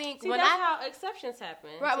 because I think that's how exceptions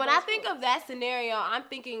happen. Right, when I think of that scenario, I'm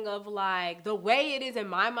thinking of like the way it is in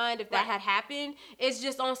my mind if that had happened, it's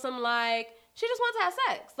just on some like, she just wants to have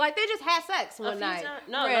sex. Like, they just had sex one night.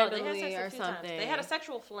 No, they had sex a few times. They had a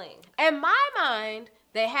sexual fling. In my mind,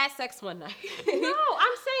 they had sex one night. No,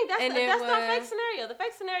 I'm saying that's not a fake scenario. The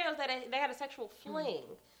fake scenario is that they had a sexual fling.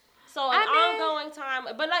 So ongoing time,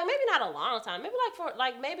 but like maybe not a long time. Maybe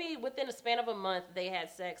maybe within a span of a month, they had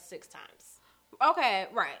sex 6 times. Okay,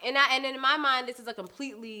 right. And in my mind, this is a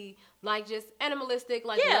completely like just animalistic,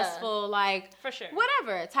 like lustful, like for sure,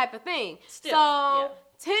 whatever type of thing. Still,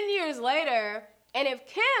 10 years later, and if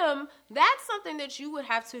Kim, that's something that you would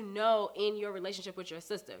have to know in your relationship with your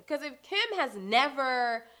sister. Because if Kim has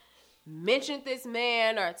never mentioned this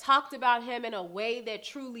man or talked about him in a way that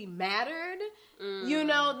truly mattered, then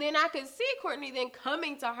I could see Courtney then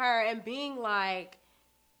coming to her and being like,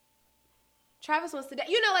 Travis wants to date,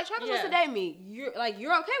 Travis wants to date me. You're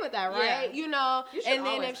okay with that, right? Yeah. And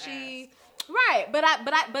then if she... Right,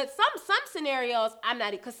 but some scenarios I'm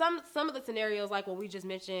not, because some of the scenarios like what we just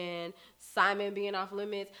mentioned, Simon being off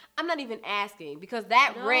limits, I'm not even asking because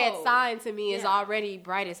that red sign to me is already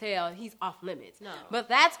bright as hell. He's off limits. No, but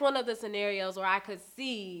that's one of the scenarios where I could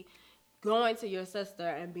see going to your sister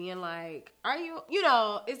and being like, "Are you,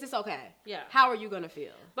 is this okay? Yeah, how are you gonna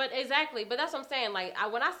feel?" But exactly, but that's what I'm saying. Like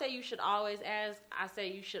when I say you should always ask, I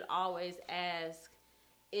say you should always ask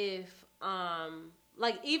if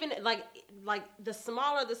like even like the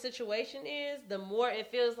smaller the situation is, the more it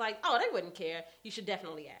feels like, oh, they wouldn't care. You should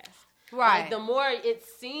definitely ask. Right. Like, the more it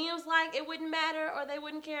seems like it wouldn't matter or they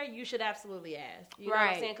wouldn't care, you should absolutely ask. You know what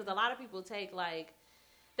I'm saying? Because a lot of people take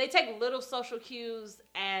they take little social cues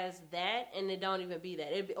as that, and it don't even be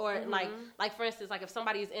that. Like for instance, like if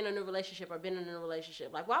somebody is in a new relationship or been in a new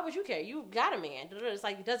relationship, like why would you care? You got a man. It's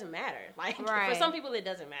like it doesn't matter. Like for some people, it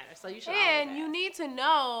doesn't matter. So you should. And you need to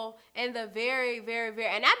know in the very, very, very,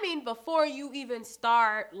 and I mean before you even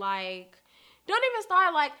start don't even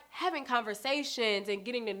start having conversations and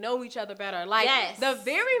getting to know each other better. The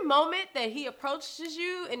very moment that he approaches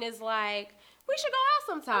you and is like, we should go out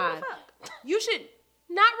sometime, you should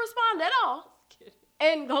not respond at all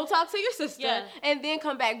and go talk to your sister and then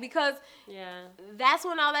come back, because that's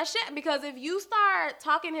when all that shit, because if you start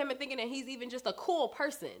talking to him and thinking that he's even just a cool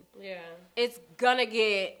person, it's gonna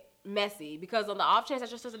get messy, because on the off chance that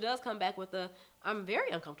your sister does come back with I'm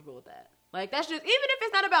very uncomfortable with that. Like, that's just, even if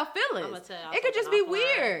it's not about feelings, it could just be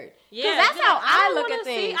weird. Yeah. Because that's how I look at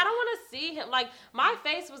things. I don't want to see him. Like, my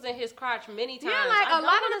face was in his crotch many times. Yeah, like, a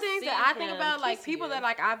lot of the things that I think about, like, people that,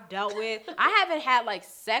 I've dealt with, I haven't had,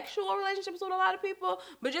 sexual relationships with a lot of people,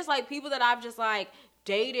 but just, people that I've just,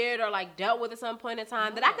 dated or, dealt with at some point in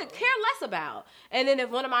time that I could care less about. And then if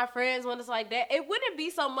one of my friends was like that, it wouldn't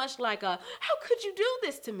be so much how could you do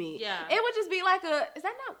this to me? Yeah. It would just be is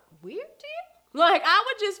that not weird to you? I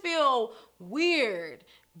would just feel weird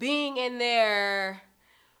being in their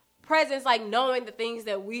presence, knowing the things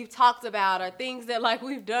that we've talked about or things that,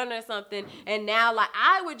 we've done or something. And now,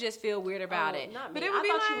 I would just feel weird about it. Not but me. it would I be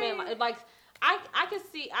thought you meant, I could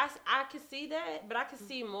see, I could see that, but I could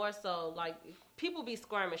see more so, people be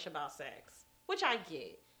squirmish about sex, which I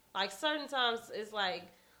get. Like certain times, it's like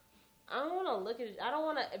I don't want to look at it. I don't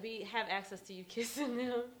want to have access to you kissing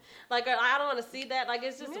them. Like I don't want to see that. Like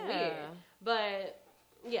it's just weird. But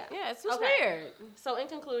yeah, it's just weird. So in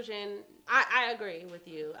conclusion, I agree with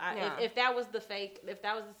you. If that was the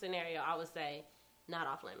scenario, I would say not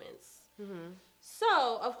off limits. Mm-hmm.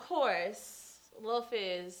 So of course, Lil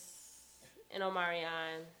Fizz and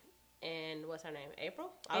Omarion and what's her name? April?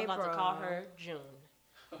 I was about to call her June.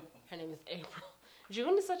 Her name is April.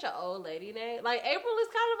 June is such an old lady name. Like, April is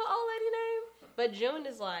kind of an old lady name, but June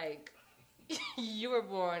is like, you were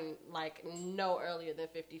born, like, no earlier than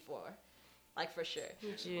 54. Like, for sure.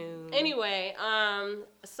 June. Anyway,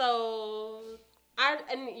 so,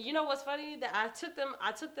 and you know what's funny? That I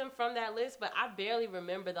took them from that list, but I barely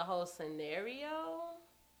remember the whole scenario.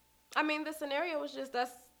 I mean, the scenario was just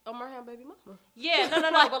that's Omarion baby mama. Yeah,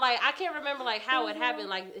 no, but like I can't remember like how it happened,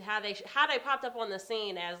 like how they popped up on the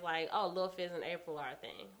scene as like, oh, Lil Fizz and April are a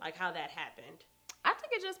thing, like how that happened. I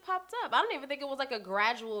think it just popped up. I don't even think it was like a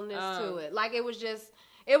gradualness to it. Like it was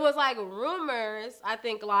like rumors. I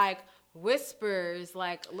think like whispers,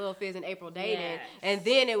 like Lil Fizz and April dated, and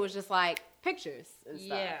then it was just like pictures and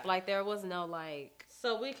stuff. Yeah. Like there was no like.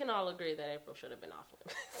 So we can all agree that April should have been off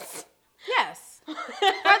limits. Yes.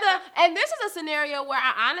 And this is a scenario where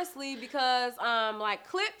I honestly, because like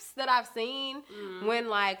clips that I've seen when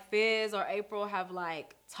like Fizz or April have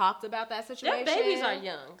like talked about that situation. Their babies are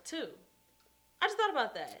young too. I just thought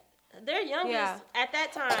about that. Their youngest at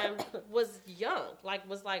that time was young,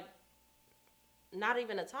 was not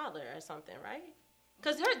even a toddler or something, right?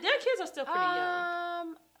 Because their kids are still pretty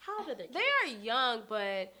young. How old are their kids? They are young,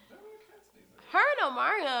 but her and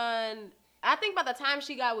Omarion, I think by the time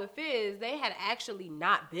she got with Fizz, they had actually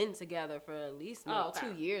not been together for at least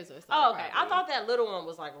 2 years or something. Oh, okay. Probably. I thought that little one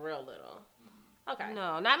was like real little. Okay.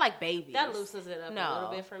 No, not like babies. That loosens it up a little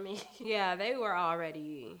bit for me. Yeah, they were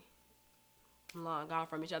already long gone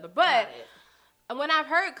from each other. But when I've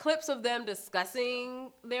heard clips of them discussing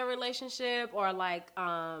their relationship or like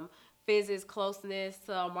Fizz's closeness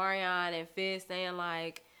to Omarion and Fizz saying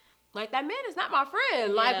like that man is not my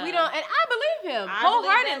friend. Like we don't, and I believe him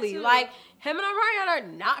wholeheartedly. Like him and Omarion are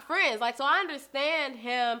not friends. Like so, I understand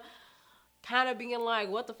him kind of being like,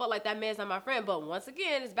 "What the fuck?" Like that man's not my friend. But once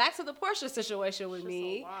again, it's back to the Portia situation with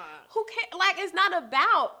me. Who can't? Like it's not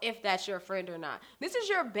about if that's your friend or not. This is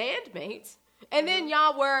your bandmate, and then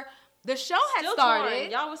y'all were the show had started.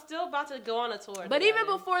 Touring. Y'all was still about to go on a tour. But even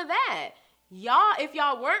before that, if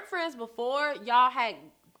y'all weren't friends before, y'all had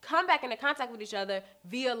come back into contact with each other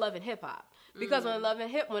via Love and Hip Hop. Because when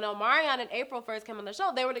Omarion and April first came on the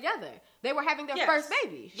show, they were together. They were having their first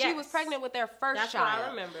baby. She was pregnant with their first child. That's what I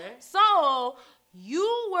remember. So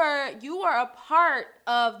you were a part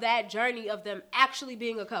of that journey of them actually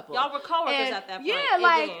being a couple. Y'all were coworkers at that point. Yeah,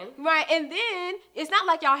 right. And then it's not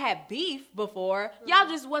like y'all had beef before. Y'all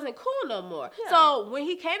just wasn't cool no more. Yeah. So when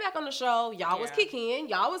he came back on the show, y'all was kicking.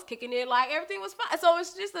 Y'all was kicking it like everything was fine. So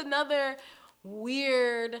it's just another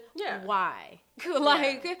weird why.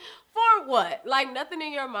 Like for what? Like nothing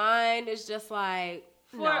in your mind is just like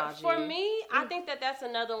for me, I think that's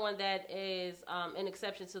another one that is an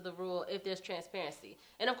exception to the rule if there's transparency.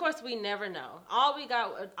 And of course we never know. All we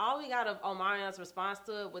got of Omarion's response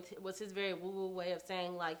to it was his very woo-woo way of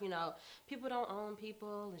saying like, you know, people don't own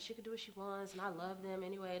people and she can do what she wants and I love them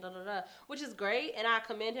anyway, which is great, and I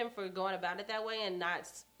commend him for going about it that way and not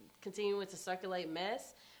continuing to circulate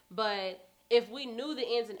mess. But if we knew the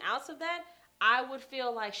ins and outs of that, I would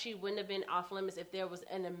feel like she wouldn't have been off limits if there was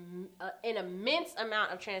an immense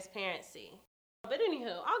amount of transparency. But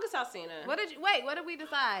anywho, August Alsina. What did we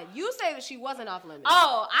decide? You say that she wasn't off limits.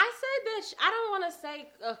 Oh, I said that I don't want to say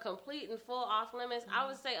a complete and full off limits. I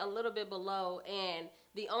would say a little bit below, and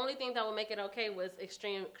the only thing that would make it okay was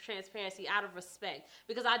extreme transparency out of respect.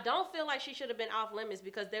 Because I don't feel like she should have been off limits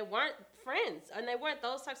because they weren't friends. And they weren't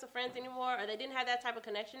those types of friends anymore, or they didn't have that type of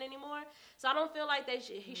connection anymore. So I don't feel like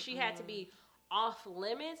she had to be off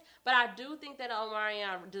limits. But I do think that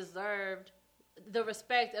Omarion deserved the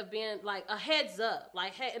respect of being like a heads up.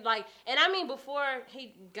 And I mean before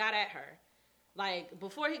he got at her. Like,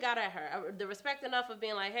 before he got at her. The respect enough of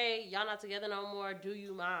being like, hey, y'all not together no more. Do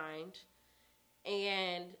you mind?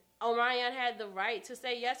 And Omarion had the right to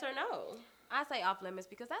say yes or no. I say off limits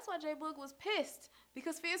because that's why J Boog was pissed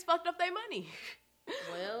because Fizz fucked up their money.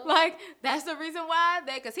 Well, like that's the reason why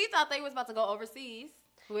because he thought they was about to go overseas.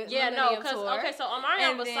 So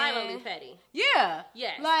Omarion was silently petty. Yeah.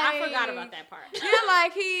 Yes. I forgot about that part. Yeah,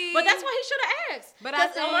 But that's why he should have asked. But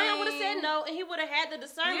Omarion would have said no, and he would have had the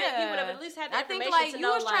discernment. Yeah. He would have at least had the information to know. I think you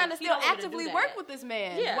was trying to still actively work with this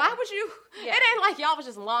man. Yeah. Why would you? Yeah. It ain't like y'all was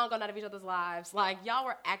just long gone out of each other's lives. Like y'all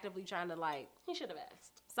were actively trying to He should have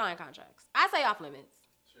asked. Sign contracts. I say off limits.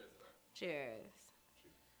 Cheers.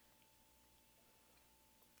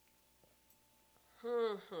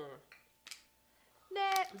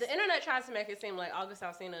 Next. The internet tries to make it seem like August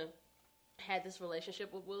Alsina had this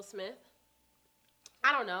relationship with Will Smith.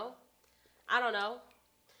 I don't know.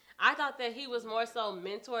 I thought that he was more so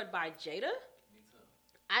mentored by Jada. Me too.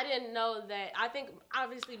 I didn't know that. I think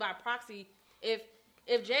obviously by proxy, if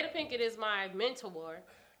Jada Pinkett is my mentor,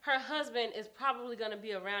 her husband is probably going to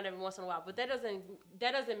be around every once in a while. But that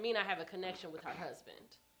doesn't mean I have a connection with her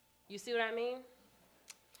husband. You see what I mean?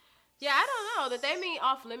 Yeah, I don't know. Did they mean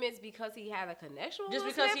off limits because he had a connection with Just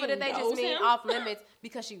Will because Smith, he or did they just knows mean him? off limits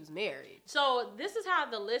because she was married? So this is how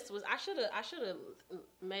the list was. I should have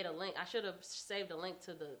made a link. I should have saved a link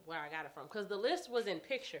to where I got it from, because the list was in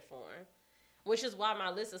picture form, which is why my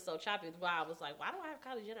list is so choppy. It's why I was like, why do I have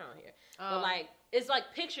Kylie Jenner on here? But like, it's like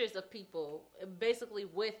pictures of people basically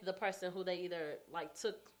with the person who they either like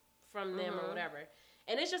took from them or whatever,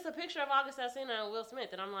 and it's just a picture of August Alsina and Will Smith,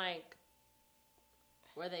 and I'm like,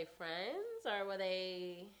 were they friends or were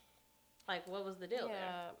they like, what was the deal there?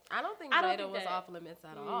 I don't think I don't Jada think was that- off limits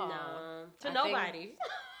at all. No, to I nobody.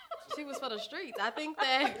 She was for the streets. I think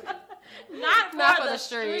that Not for the the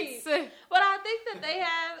streets. streets. But I think that they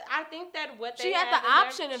have. I think that what they She had have the in there,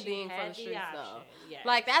 option of she being for had the streets, though. option, yes.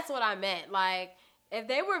 Like, that's what I meant. Like, if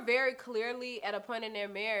they were very clearly at a point in their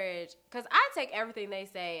marriage, because I take everything they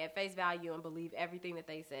say at face value and believe everything that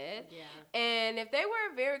they said. Yeah. And if they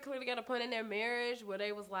were very clearly at a point in their marriage where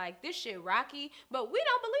they was like, this shit rocky, but we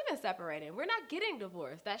don't believe in separating. We're not getting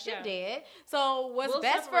divorced. That shit dead. So what's We'll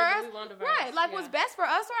best for separate, us? but we won't divorce. Right. Like, Yeah. what's best for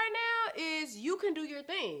us right now is you can do your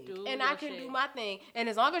thing. Do and your I can shit. do my thing. And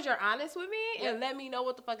as long as you're honest with me Yep. and let me know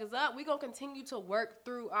what the fuck is up, we gonna continue to work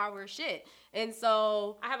through our shit. And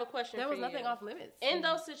so I have a question. there was for nothing you. off limits. In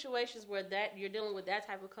those situations where that you're dealing with that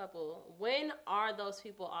type of couple, when are those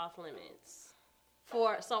people off limits?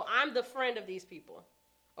 So I'm the friend of these people,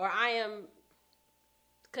 or I am.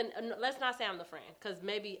 Let's not say I'm the friend, because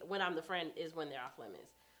maybe when I'm the friend is when they're off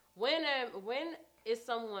limits. When is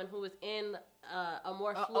someone who is in a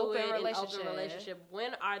more fluid open and relationship. open relationship?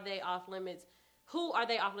 When are they off limits? Who are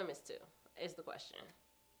they off limits to? Is the question.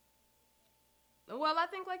 Well, I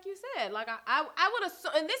think like you said, like I would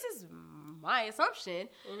assume, and this is my assumption,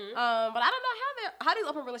 but I don't know how these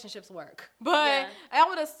open relationships work. But Yeah. I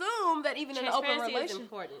would assume that even in an open Transparency is relationship,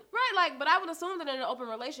 important. right? Like, but I would assume that in an open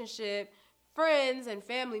relationship, friends and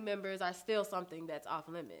family members are still something that's off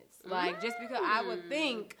limits. Like, just because I would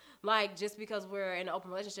think, like, just because we're in an open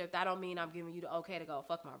relationship, that don't mean I'm giving you the okay to go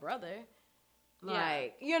fuck my brother.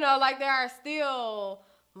 Like, you know, like there are still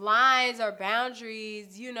lines or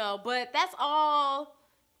boundaries, you know, but that's all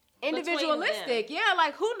individualistic. Yeah,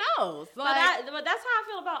 like who knows? Like, But that's how I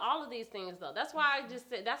feel about all of these things, though. That's why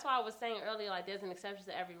that's why I was saying earlier, like there's an exception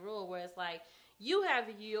to every rule, where it's like you have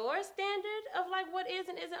your standard of like what is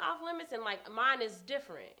and isn't off limits, and like mine is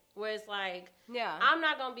different. Where it's like, yeah, I'm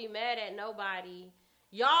not gonna be mad at nobody.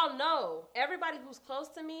 Y'all know, everybody who's close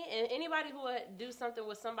to me and anybody who would do something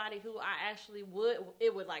with somebody who I actually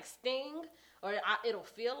it would like sting or it'll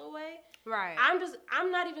feel away. right.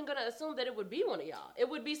 I'm not even gonna assume that it would be one of y'all. It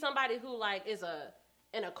would be somebody who like is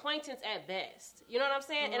an acquaintance at best. You know what I'm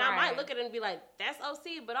saying? And I might Right. look at it and be like, that's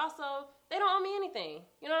OC, but also they don't owe me anything.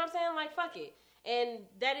 You know what I'm saying? Like, fuck it. And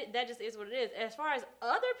that just is what it is. As far as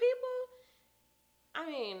other people, I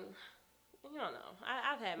mean, you don't know.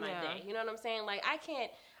 I've had my Yeah. day. You know what I'm saying? Like, I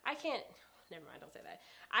can't. Never mind. Don't say that.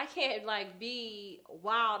 I can't like be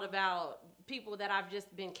wild about people that I've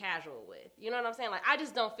just been casual with. You know what I'm saying? Like, I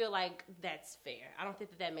just don't feel like that's fair. I don't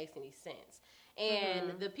think that makes any sense.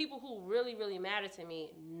 And the people who really, really matter to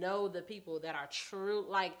me know the people that are true.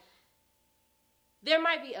 Like, there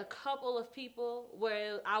might be a couple of people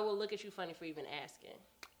where I will look at you funny for even asking.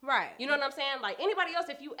 Right. You know what I'm saying? Like, anybody else,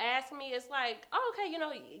 if you ask me, it's like, oh, okay, you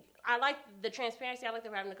know, I like the transparency. I like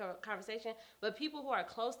them having the conversation. But people who are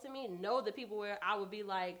close to me know the people where I would be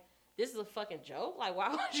like, this is a fucking joke. Like, why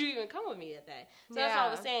would you even come with me at that? So that's what I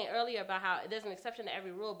was saying earlier about how there's an exception to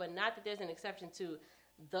every rule, but not that there's an exception to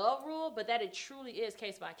the rule, but that it truly is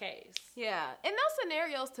case by case. Yeah. In those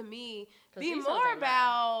scenarios, to me, 'Cause be these more ones ain't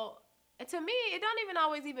about, to me, it don't even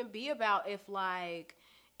always even be about if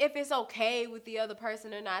it's okay with the other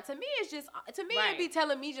person or not. To me, it's just, it'd be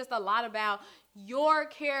telling me just a lot about your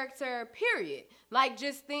character, period. Like,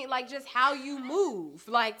 just how you move.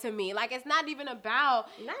 Like, to me, like, it's not even about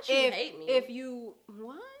Not you hate me. if you,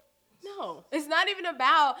 what? No, it's not even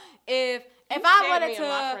about if I said wanted me and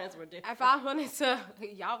my friends were to, different. if I wanted to,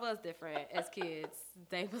 y'all was different as kids.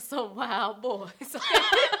 They were some wild boys.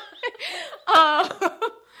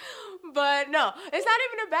 But no, it's not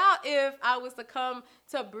even about if I was to come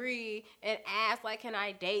to Bree and ask, like, can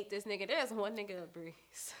I date this nigga? There's one nigga, Bree,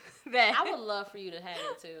 that I would love for you to have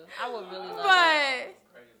it too. I would really love it.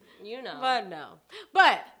 You know. But no.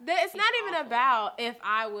 But it's not even about if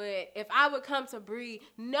I would come to Bree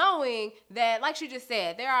knowing that, like she just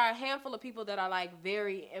said, there are a handful of people that are like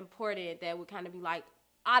very important that would kind of be like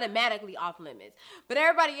automatically off limits. But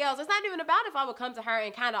everybody else, it's not even about if I would come to her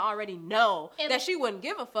and kind of already know that she wouldn't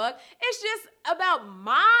give a fuck. It's just about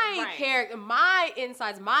my character, my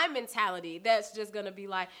insights, my mentality that's just going to be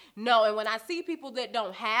like, no. And when I see people that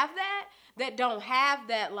don't have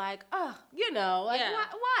that, like, you know, like,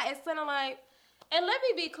 why? It's kind of like... And let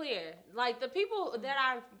me be clear, like, the people that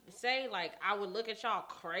I say, like, I would look at y'all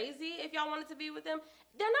crazy if y'all wanted to be with them,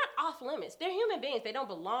 they're not off limits. They're human beings. They don't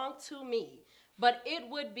belong to me. But it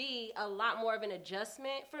would be a lot more of an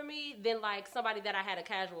adjustment for me than, like, somebody that I had a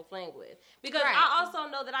casual fling with. Because I also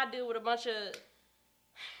know that I deal with a bunch of...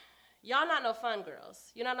 Y'all not no fun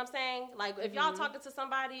girls. You know what I'm saying? Like, if y'all talking to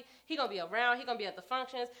somebody, he gonna be around, he gonna be at the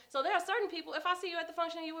functions. So there are certain people, if I see you at the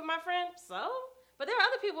function, you with my friend, so? But there are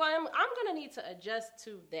other people I'm gonna need to adjust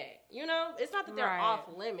to that. You know? It's not that they're off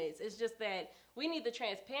limits. It's just that we need the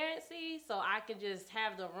transparency so I can just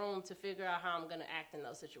have the room to figure out how I'm gonna act in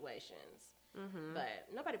those situations. But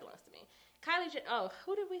nobody belongs to me. Kylie Jenner,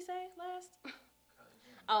 who did we say last?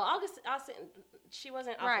 She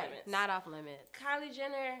wasn't off limits. Not off limits. Kylie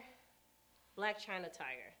Jenner, Black China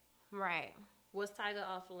Tiger. Right. Was Tiger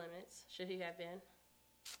off limits? Should he have been?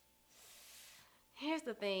 Here's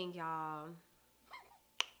the thing, y'all.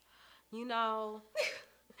 You know,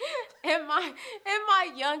 in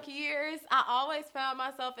my young years, I always found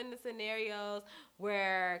myself in the scenarios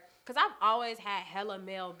where, because I've always had hella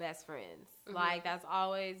male best friends. Like, that's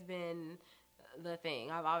always been the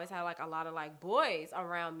thing. I've always had, like, a lot of, like, boys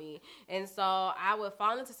around me. And so I would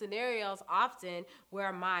fall into scenarios often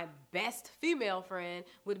where my best female friend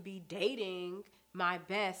would be dating my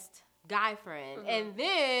best guy friend. And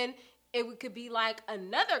then could be like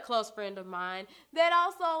another close friend of mine that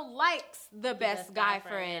also likes the best guy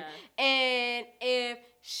friend. Yeah. And if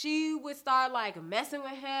she would start like messing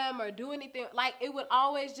with him or do anything, like it would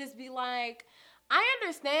always just be like, I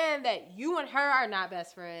understand that you and her are not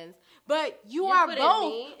best friends, but you are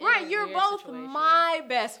both, right, you're both situation. My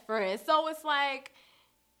best friends. So it's like,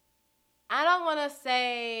 I don't want to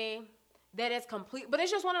say that it's complete, but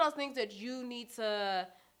it's just one of those things that you need to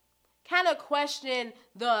kind of question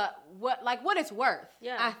what it's worth.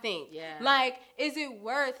 Yeah. I think. Yeah. Like, is it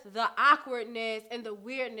worth the awkwardness and the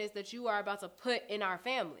weirdness that you are about to put in our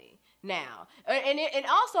family now? And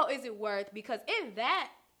also, is it worth, because in that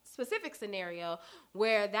specific scenario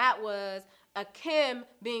where that was a Kim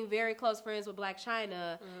being very close friends with Blac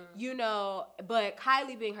Chyna, you know, but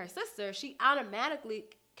Kylie being her sister, she automatically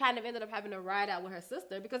kind of ended up having to ride out with her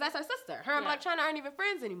sister because that's her sister. Her and Blac Chyna aren't even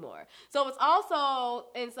friends anymore. So it's also,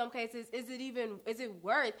 in some cases, is it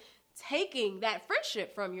worth taking that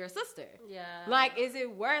friendship from your sister? Yeah. Like, is it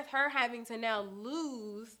worth her having to now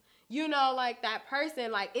lose, you know, like that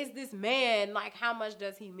person? Like, is this man, like, how much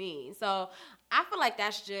does he mean? So I feel like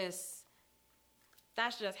that's just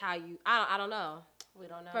how you, I don't know. We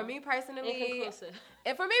don't know. For me personally,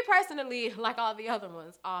 and for me personally, like all the other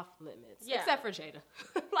ones, off limits. Yeah. Except for Jada.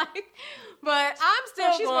 Like, but I'm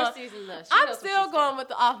still going with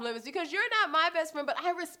the off limits because you're not my best friend, but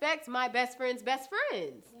I respect my best friend's best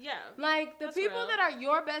friends. Yeah. Like, the people that are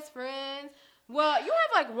your best friends, well, you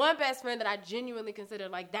have like one best friend that I genuinely consider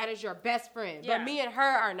like that is your best friend, but me and her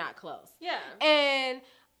are not close. Yeah. And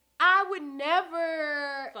I would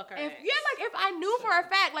never fuck her ex. Like if I knew for a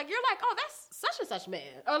fact, like you're like, oh, that's such and such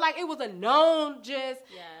man, or like it was a known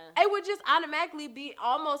it would just automatically be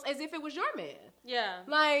almost as if it was your man. Yeah.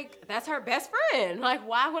 Like, that's her best friend. Like,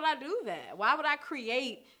 why would I do that? Why would I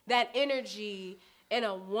create that energy in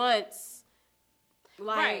a once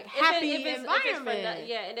like happy environment?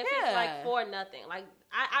 And if it's like for nothing, like.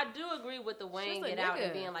 I do agree with the weighing it out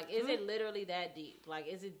and being like, is it literally that deep? Like,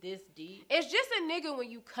 is it this deep? It's just a nigga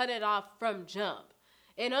when you cut it off from jump.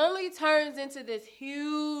 It only turns into this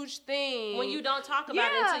huge thing. When you don't talk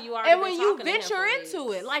about it until you already and when you venture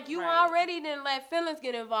into it. Like, you already didn't let feelings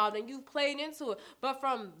get involved and you played into it. But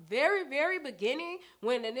from very, very beginning,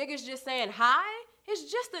 when the nigga's just saying hi,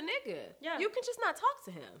 it's just a nigga. Yeah. You can just not talk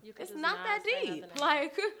to him. It's not that deep.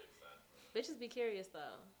 Like, bitches be curious,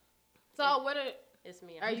 though. So, what are... It's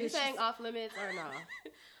me. Are you saying off limits or no?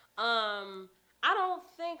 I don't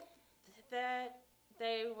think that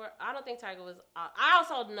they were. I don't think Tiger was. I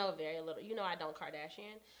also know very little. You know, I don't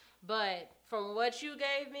Kardashian, but from what you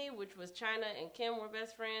gave me, which was Chyna and Kim were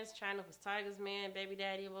best friends. Chyna was Tiger's man, baby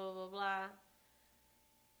daddy, blah blah blah.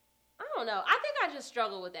 I don't know. I think I just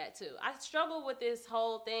struggle with that too. I struggle with this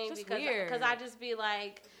whole thing because I just be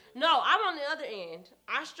like, no, I'm on the other end.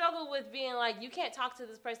 I struggle with being like, you can't talk to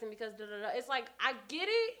this person because da-da-da. It's like, I get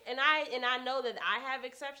it, and I know that I have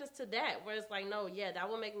exceptions to that, where it's like, no, yeah, that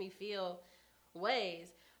will make me feel ways.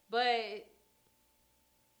 But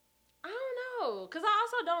I don't know, because I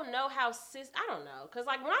also don't know how I don't know. Because,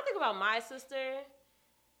 like, when I think about my sister,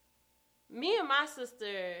 me and my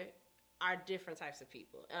sister are different types of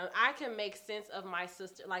people. I can make sense of my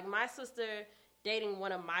sister. Like, my sister dating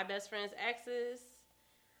one of my best friend's exes,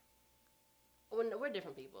 we're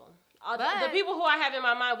different people. The people who I have in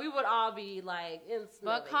my mind, we would all be like,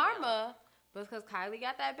 but karma, because Kylie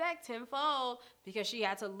got that back tenfold because she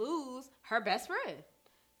had to lose her best friend.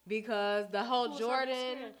 Because the whole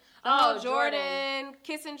Jordan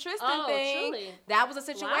kissing Tristan thing, truly. That was a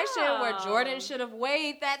situation where Jordan should have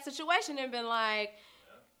weighed that situation and been like,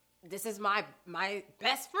 this is my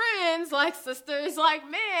best friend's like sister's like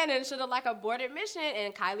man, and should have like aborted mission,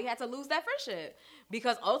 and Kylie had to lose that friendship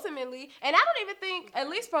because ultimately, and I don't even think, at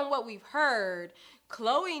least from what we've heard,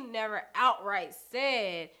 Chloe never outright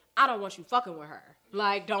said, I don't want you fucking with her.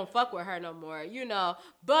 Like, don't fuck with her no more, you know.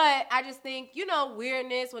 But I just think, you know,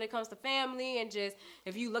 weirdness when it comes to family, and just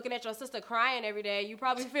if you looking at your sister crying every day, you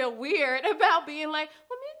probably feel weird about being like,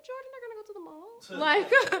 well, me and Jordan are gonna go to the mall. Like,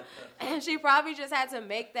 and she probably just had to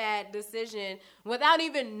make that decision without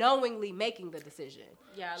even knowingly making the decision.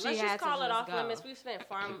 Yeah, let's just call it off limits. We've spent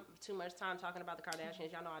far too much time talking about the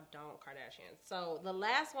Kardashians. Y'all know I don't Kardashians. So the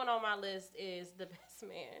last one on my list is The Best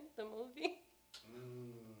Man, the movie.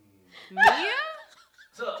 Mia?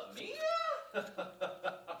 Mia?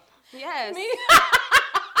 Yes. Mia.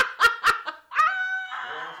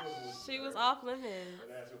 She was off limits.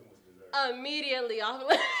 Immediately off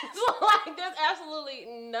limits. Like, there's absolutely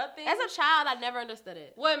nothing. As a child, I never understood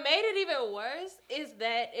it. What made it even worse is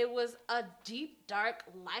that it was a deep, dark,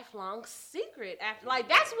 lifelong secret. Like,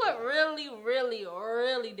 that's what really, really,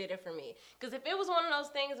 really did it for me. Because if it was one of those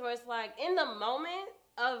things where it's like, in the moment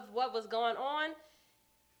of what was going on,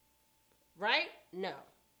 right? No.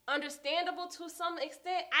 Understandable to some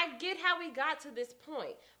extent. I get how we got to this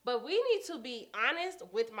point. But we need to be honest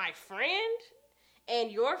with my friend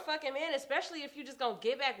and your fucking man, especially if you just gonna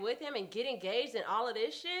get back with him and get engaged and all of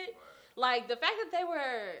this shit. Like, the fact that they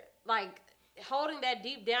were, like, holding that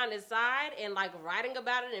deep down inside and, like, writing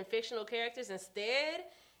about it in fictional characters instead,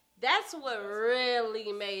 that's what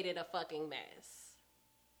really made it a fucking mess.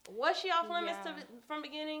 Was she off limits from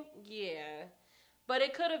beginning? Yeah. But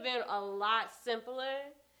it could have been a lot simpler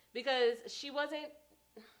because she wasn't...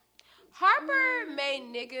 Harper made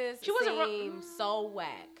niggas seem so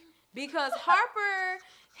whack. Because Harper,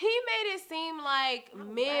 he made it seem like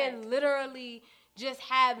men literally just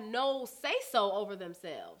have no say-so over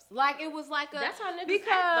themselves. Like, it was like a... That's how niggas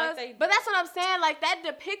act. Like but that's what I'm saying. Like, that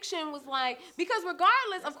depiction was like... Because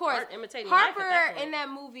regardless, of course, Harper in that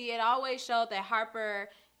movie, it always showed that Harper...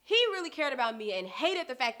 He really cared about Mia and hated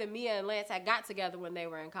the fact that Mia and Lance had got together when they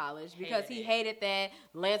were in college because he hated that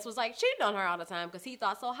Lance was like cheating on her all the time because he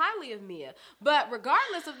thought so highly of Mia. But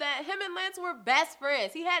regardless of that, him and Lance were best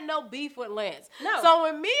friends. He had no beef with Lance. No. So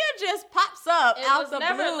when Mia just pops up out the blue,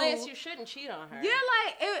 never Lance, you shouldn't cheat on her.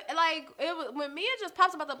 Yeah, when Mia just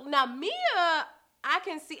pops up out the blue. Now Mia, I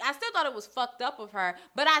still thought it was fucked up of her,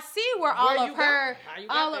 but I see where all of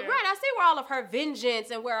her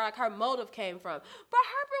vengeance and where like her motive came from. But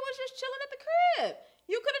Harper was just chilling at the crib.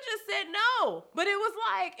 You could have just said no, but it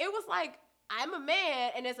was like I'm a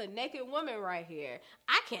man and there's a naked woman right here.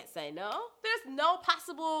 I can't say no. There's no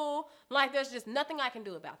possible, like, there's just nothing I can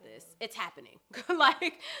do about this. It's happening.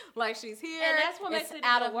 like she's here. And that's what makes it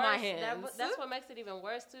out even of worse. My hands. That's what makes it even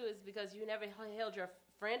worse too, is because you never held your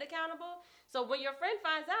friend accountable. So when your friend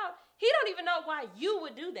finds out, he don't even know why you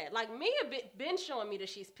would do that. Like, Mia been showing me that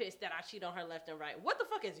she's pissed that I cheat on her left and right. What the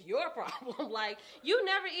fuck is your problem? Like, you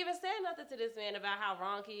never even said nothing to this man about how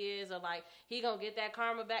wrong he is or, like, he gonna get that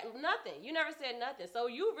karma back. Nothing. You never said nothing. So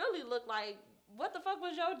you really look like, what the fuck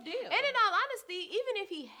was your deal? And in all honesty, even if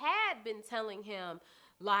he had been telling him,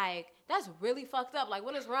 like, that's really fucked up. Like,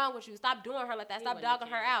 what is wrong with you? Stop doing her like that. Stop dogging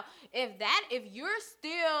her out.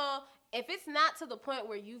 If it's not to the point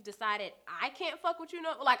where you've decided I can't fuck with you,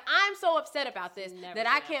 like, I'm so upset about this that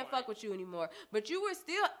I can't fuck with you anymore. But you were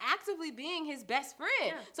still actively being his best friend.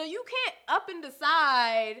 Yeah. So you can't up and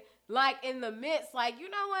decide, like, in the midst, like, you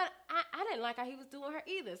know what? I didn't like how he was doing her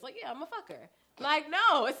either. It's like, yeah, I'm a fucker. Like,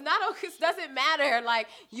 no, it's not okay. It doesn't matter. Like,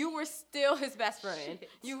 you were still his best friend. Shit.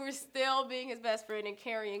 You were still being his best friend and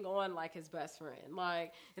carrying on like his best friend.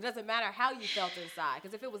 Like, it doesn't matter how you felt inside.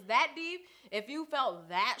 Because if it was that deep, if you felt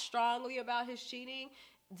that strongly about his cheating,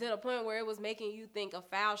 to the point where it was making you think of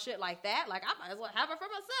foul shit like that, like, I might as well have her for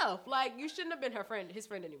myself. Like, you shouldn't have been his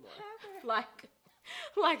friend anymore. Like,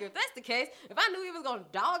 if that's the case, if I knew he was gonna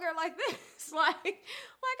dog her like this, like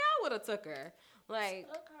I would have took her. Like,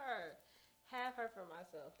 took her. Have her for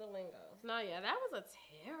myself. The lingo. No, yeah, that was a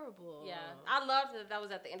terrible. Yeah, I loved that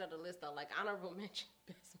was at the end of the list though. Like, honorable mention,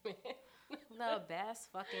 best man. The best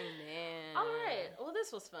fucking man. All right. Well,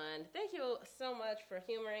 this was fun. Thank you so much for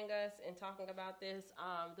humoring us and talking about this.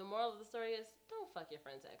 The moral of the story is don't fuck your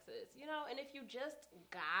friend's exes, you know? And if you just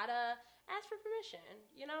gotta ask for permission,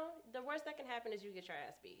 you know? The worst that can happen is you get your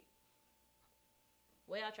ass beat.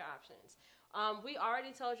 Weigh out your options. We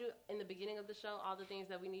already told you in the beginning of the show all the things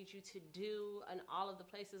that we need you to do and all of the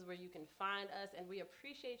places where you can find us, and we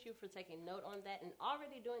appreciate you for taking note on that and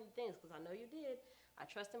already doing the things, because I know you did. I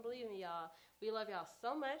trust and believe in y'all. We love y'all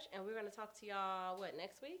so much, and we're going to talk to y'all,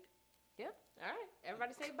 next week? Yep. All right.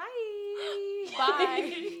 Everybody say bye. Bye.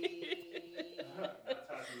 Not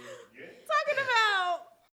talking to you again. Talking about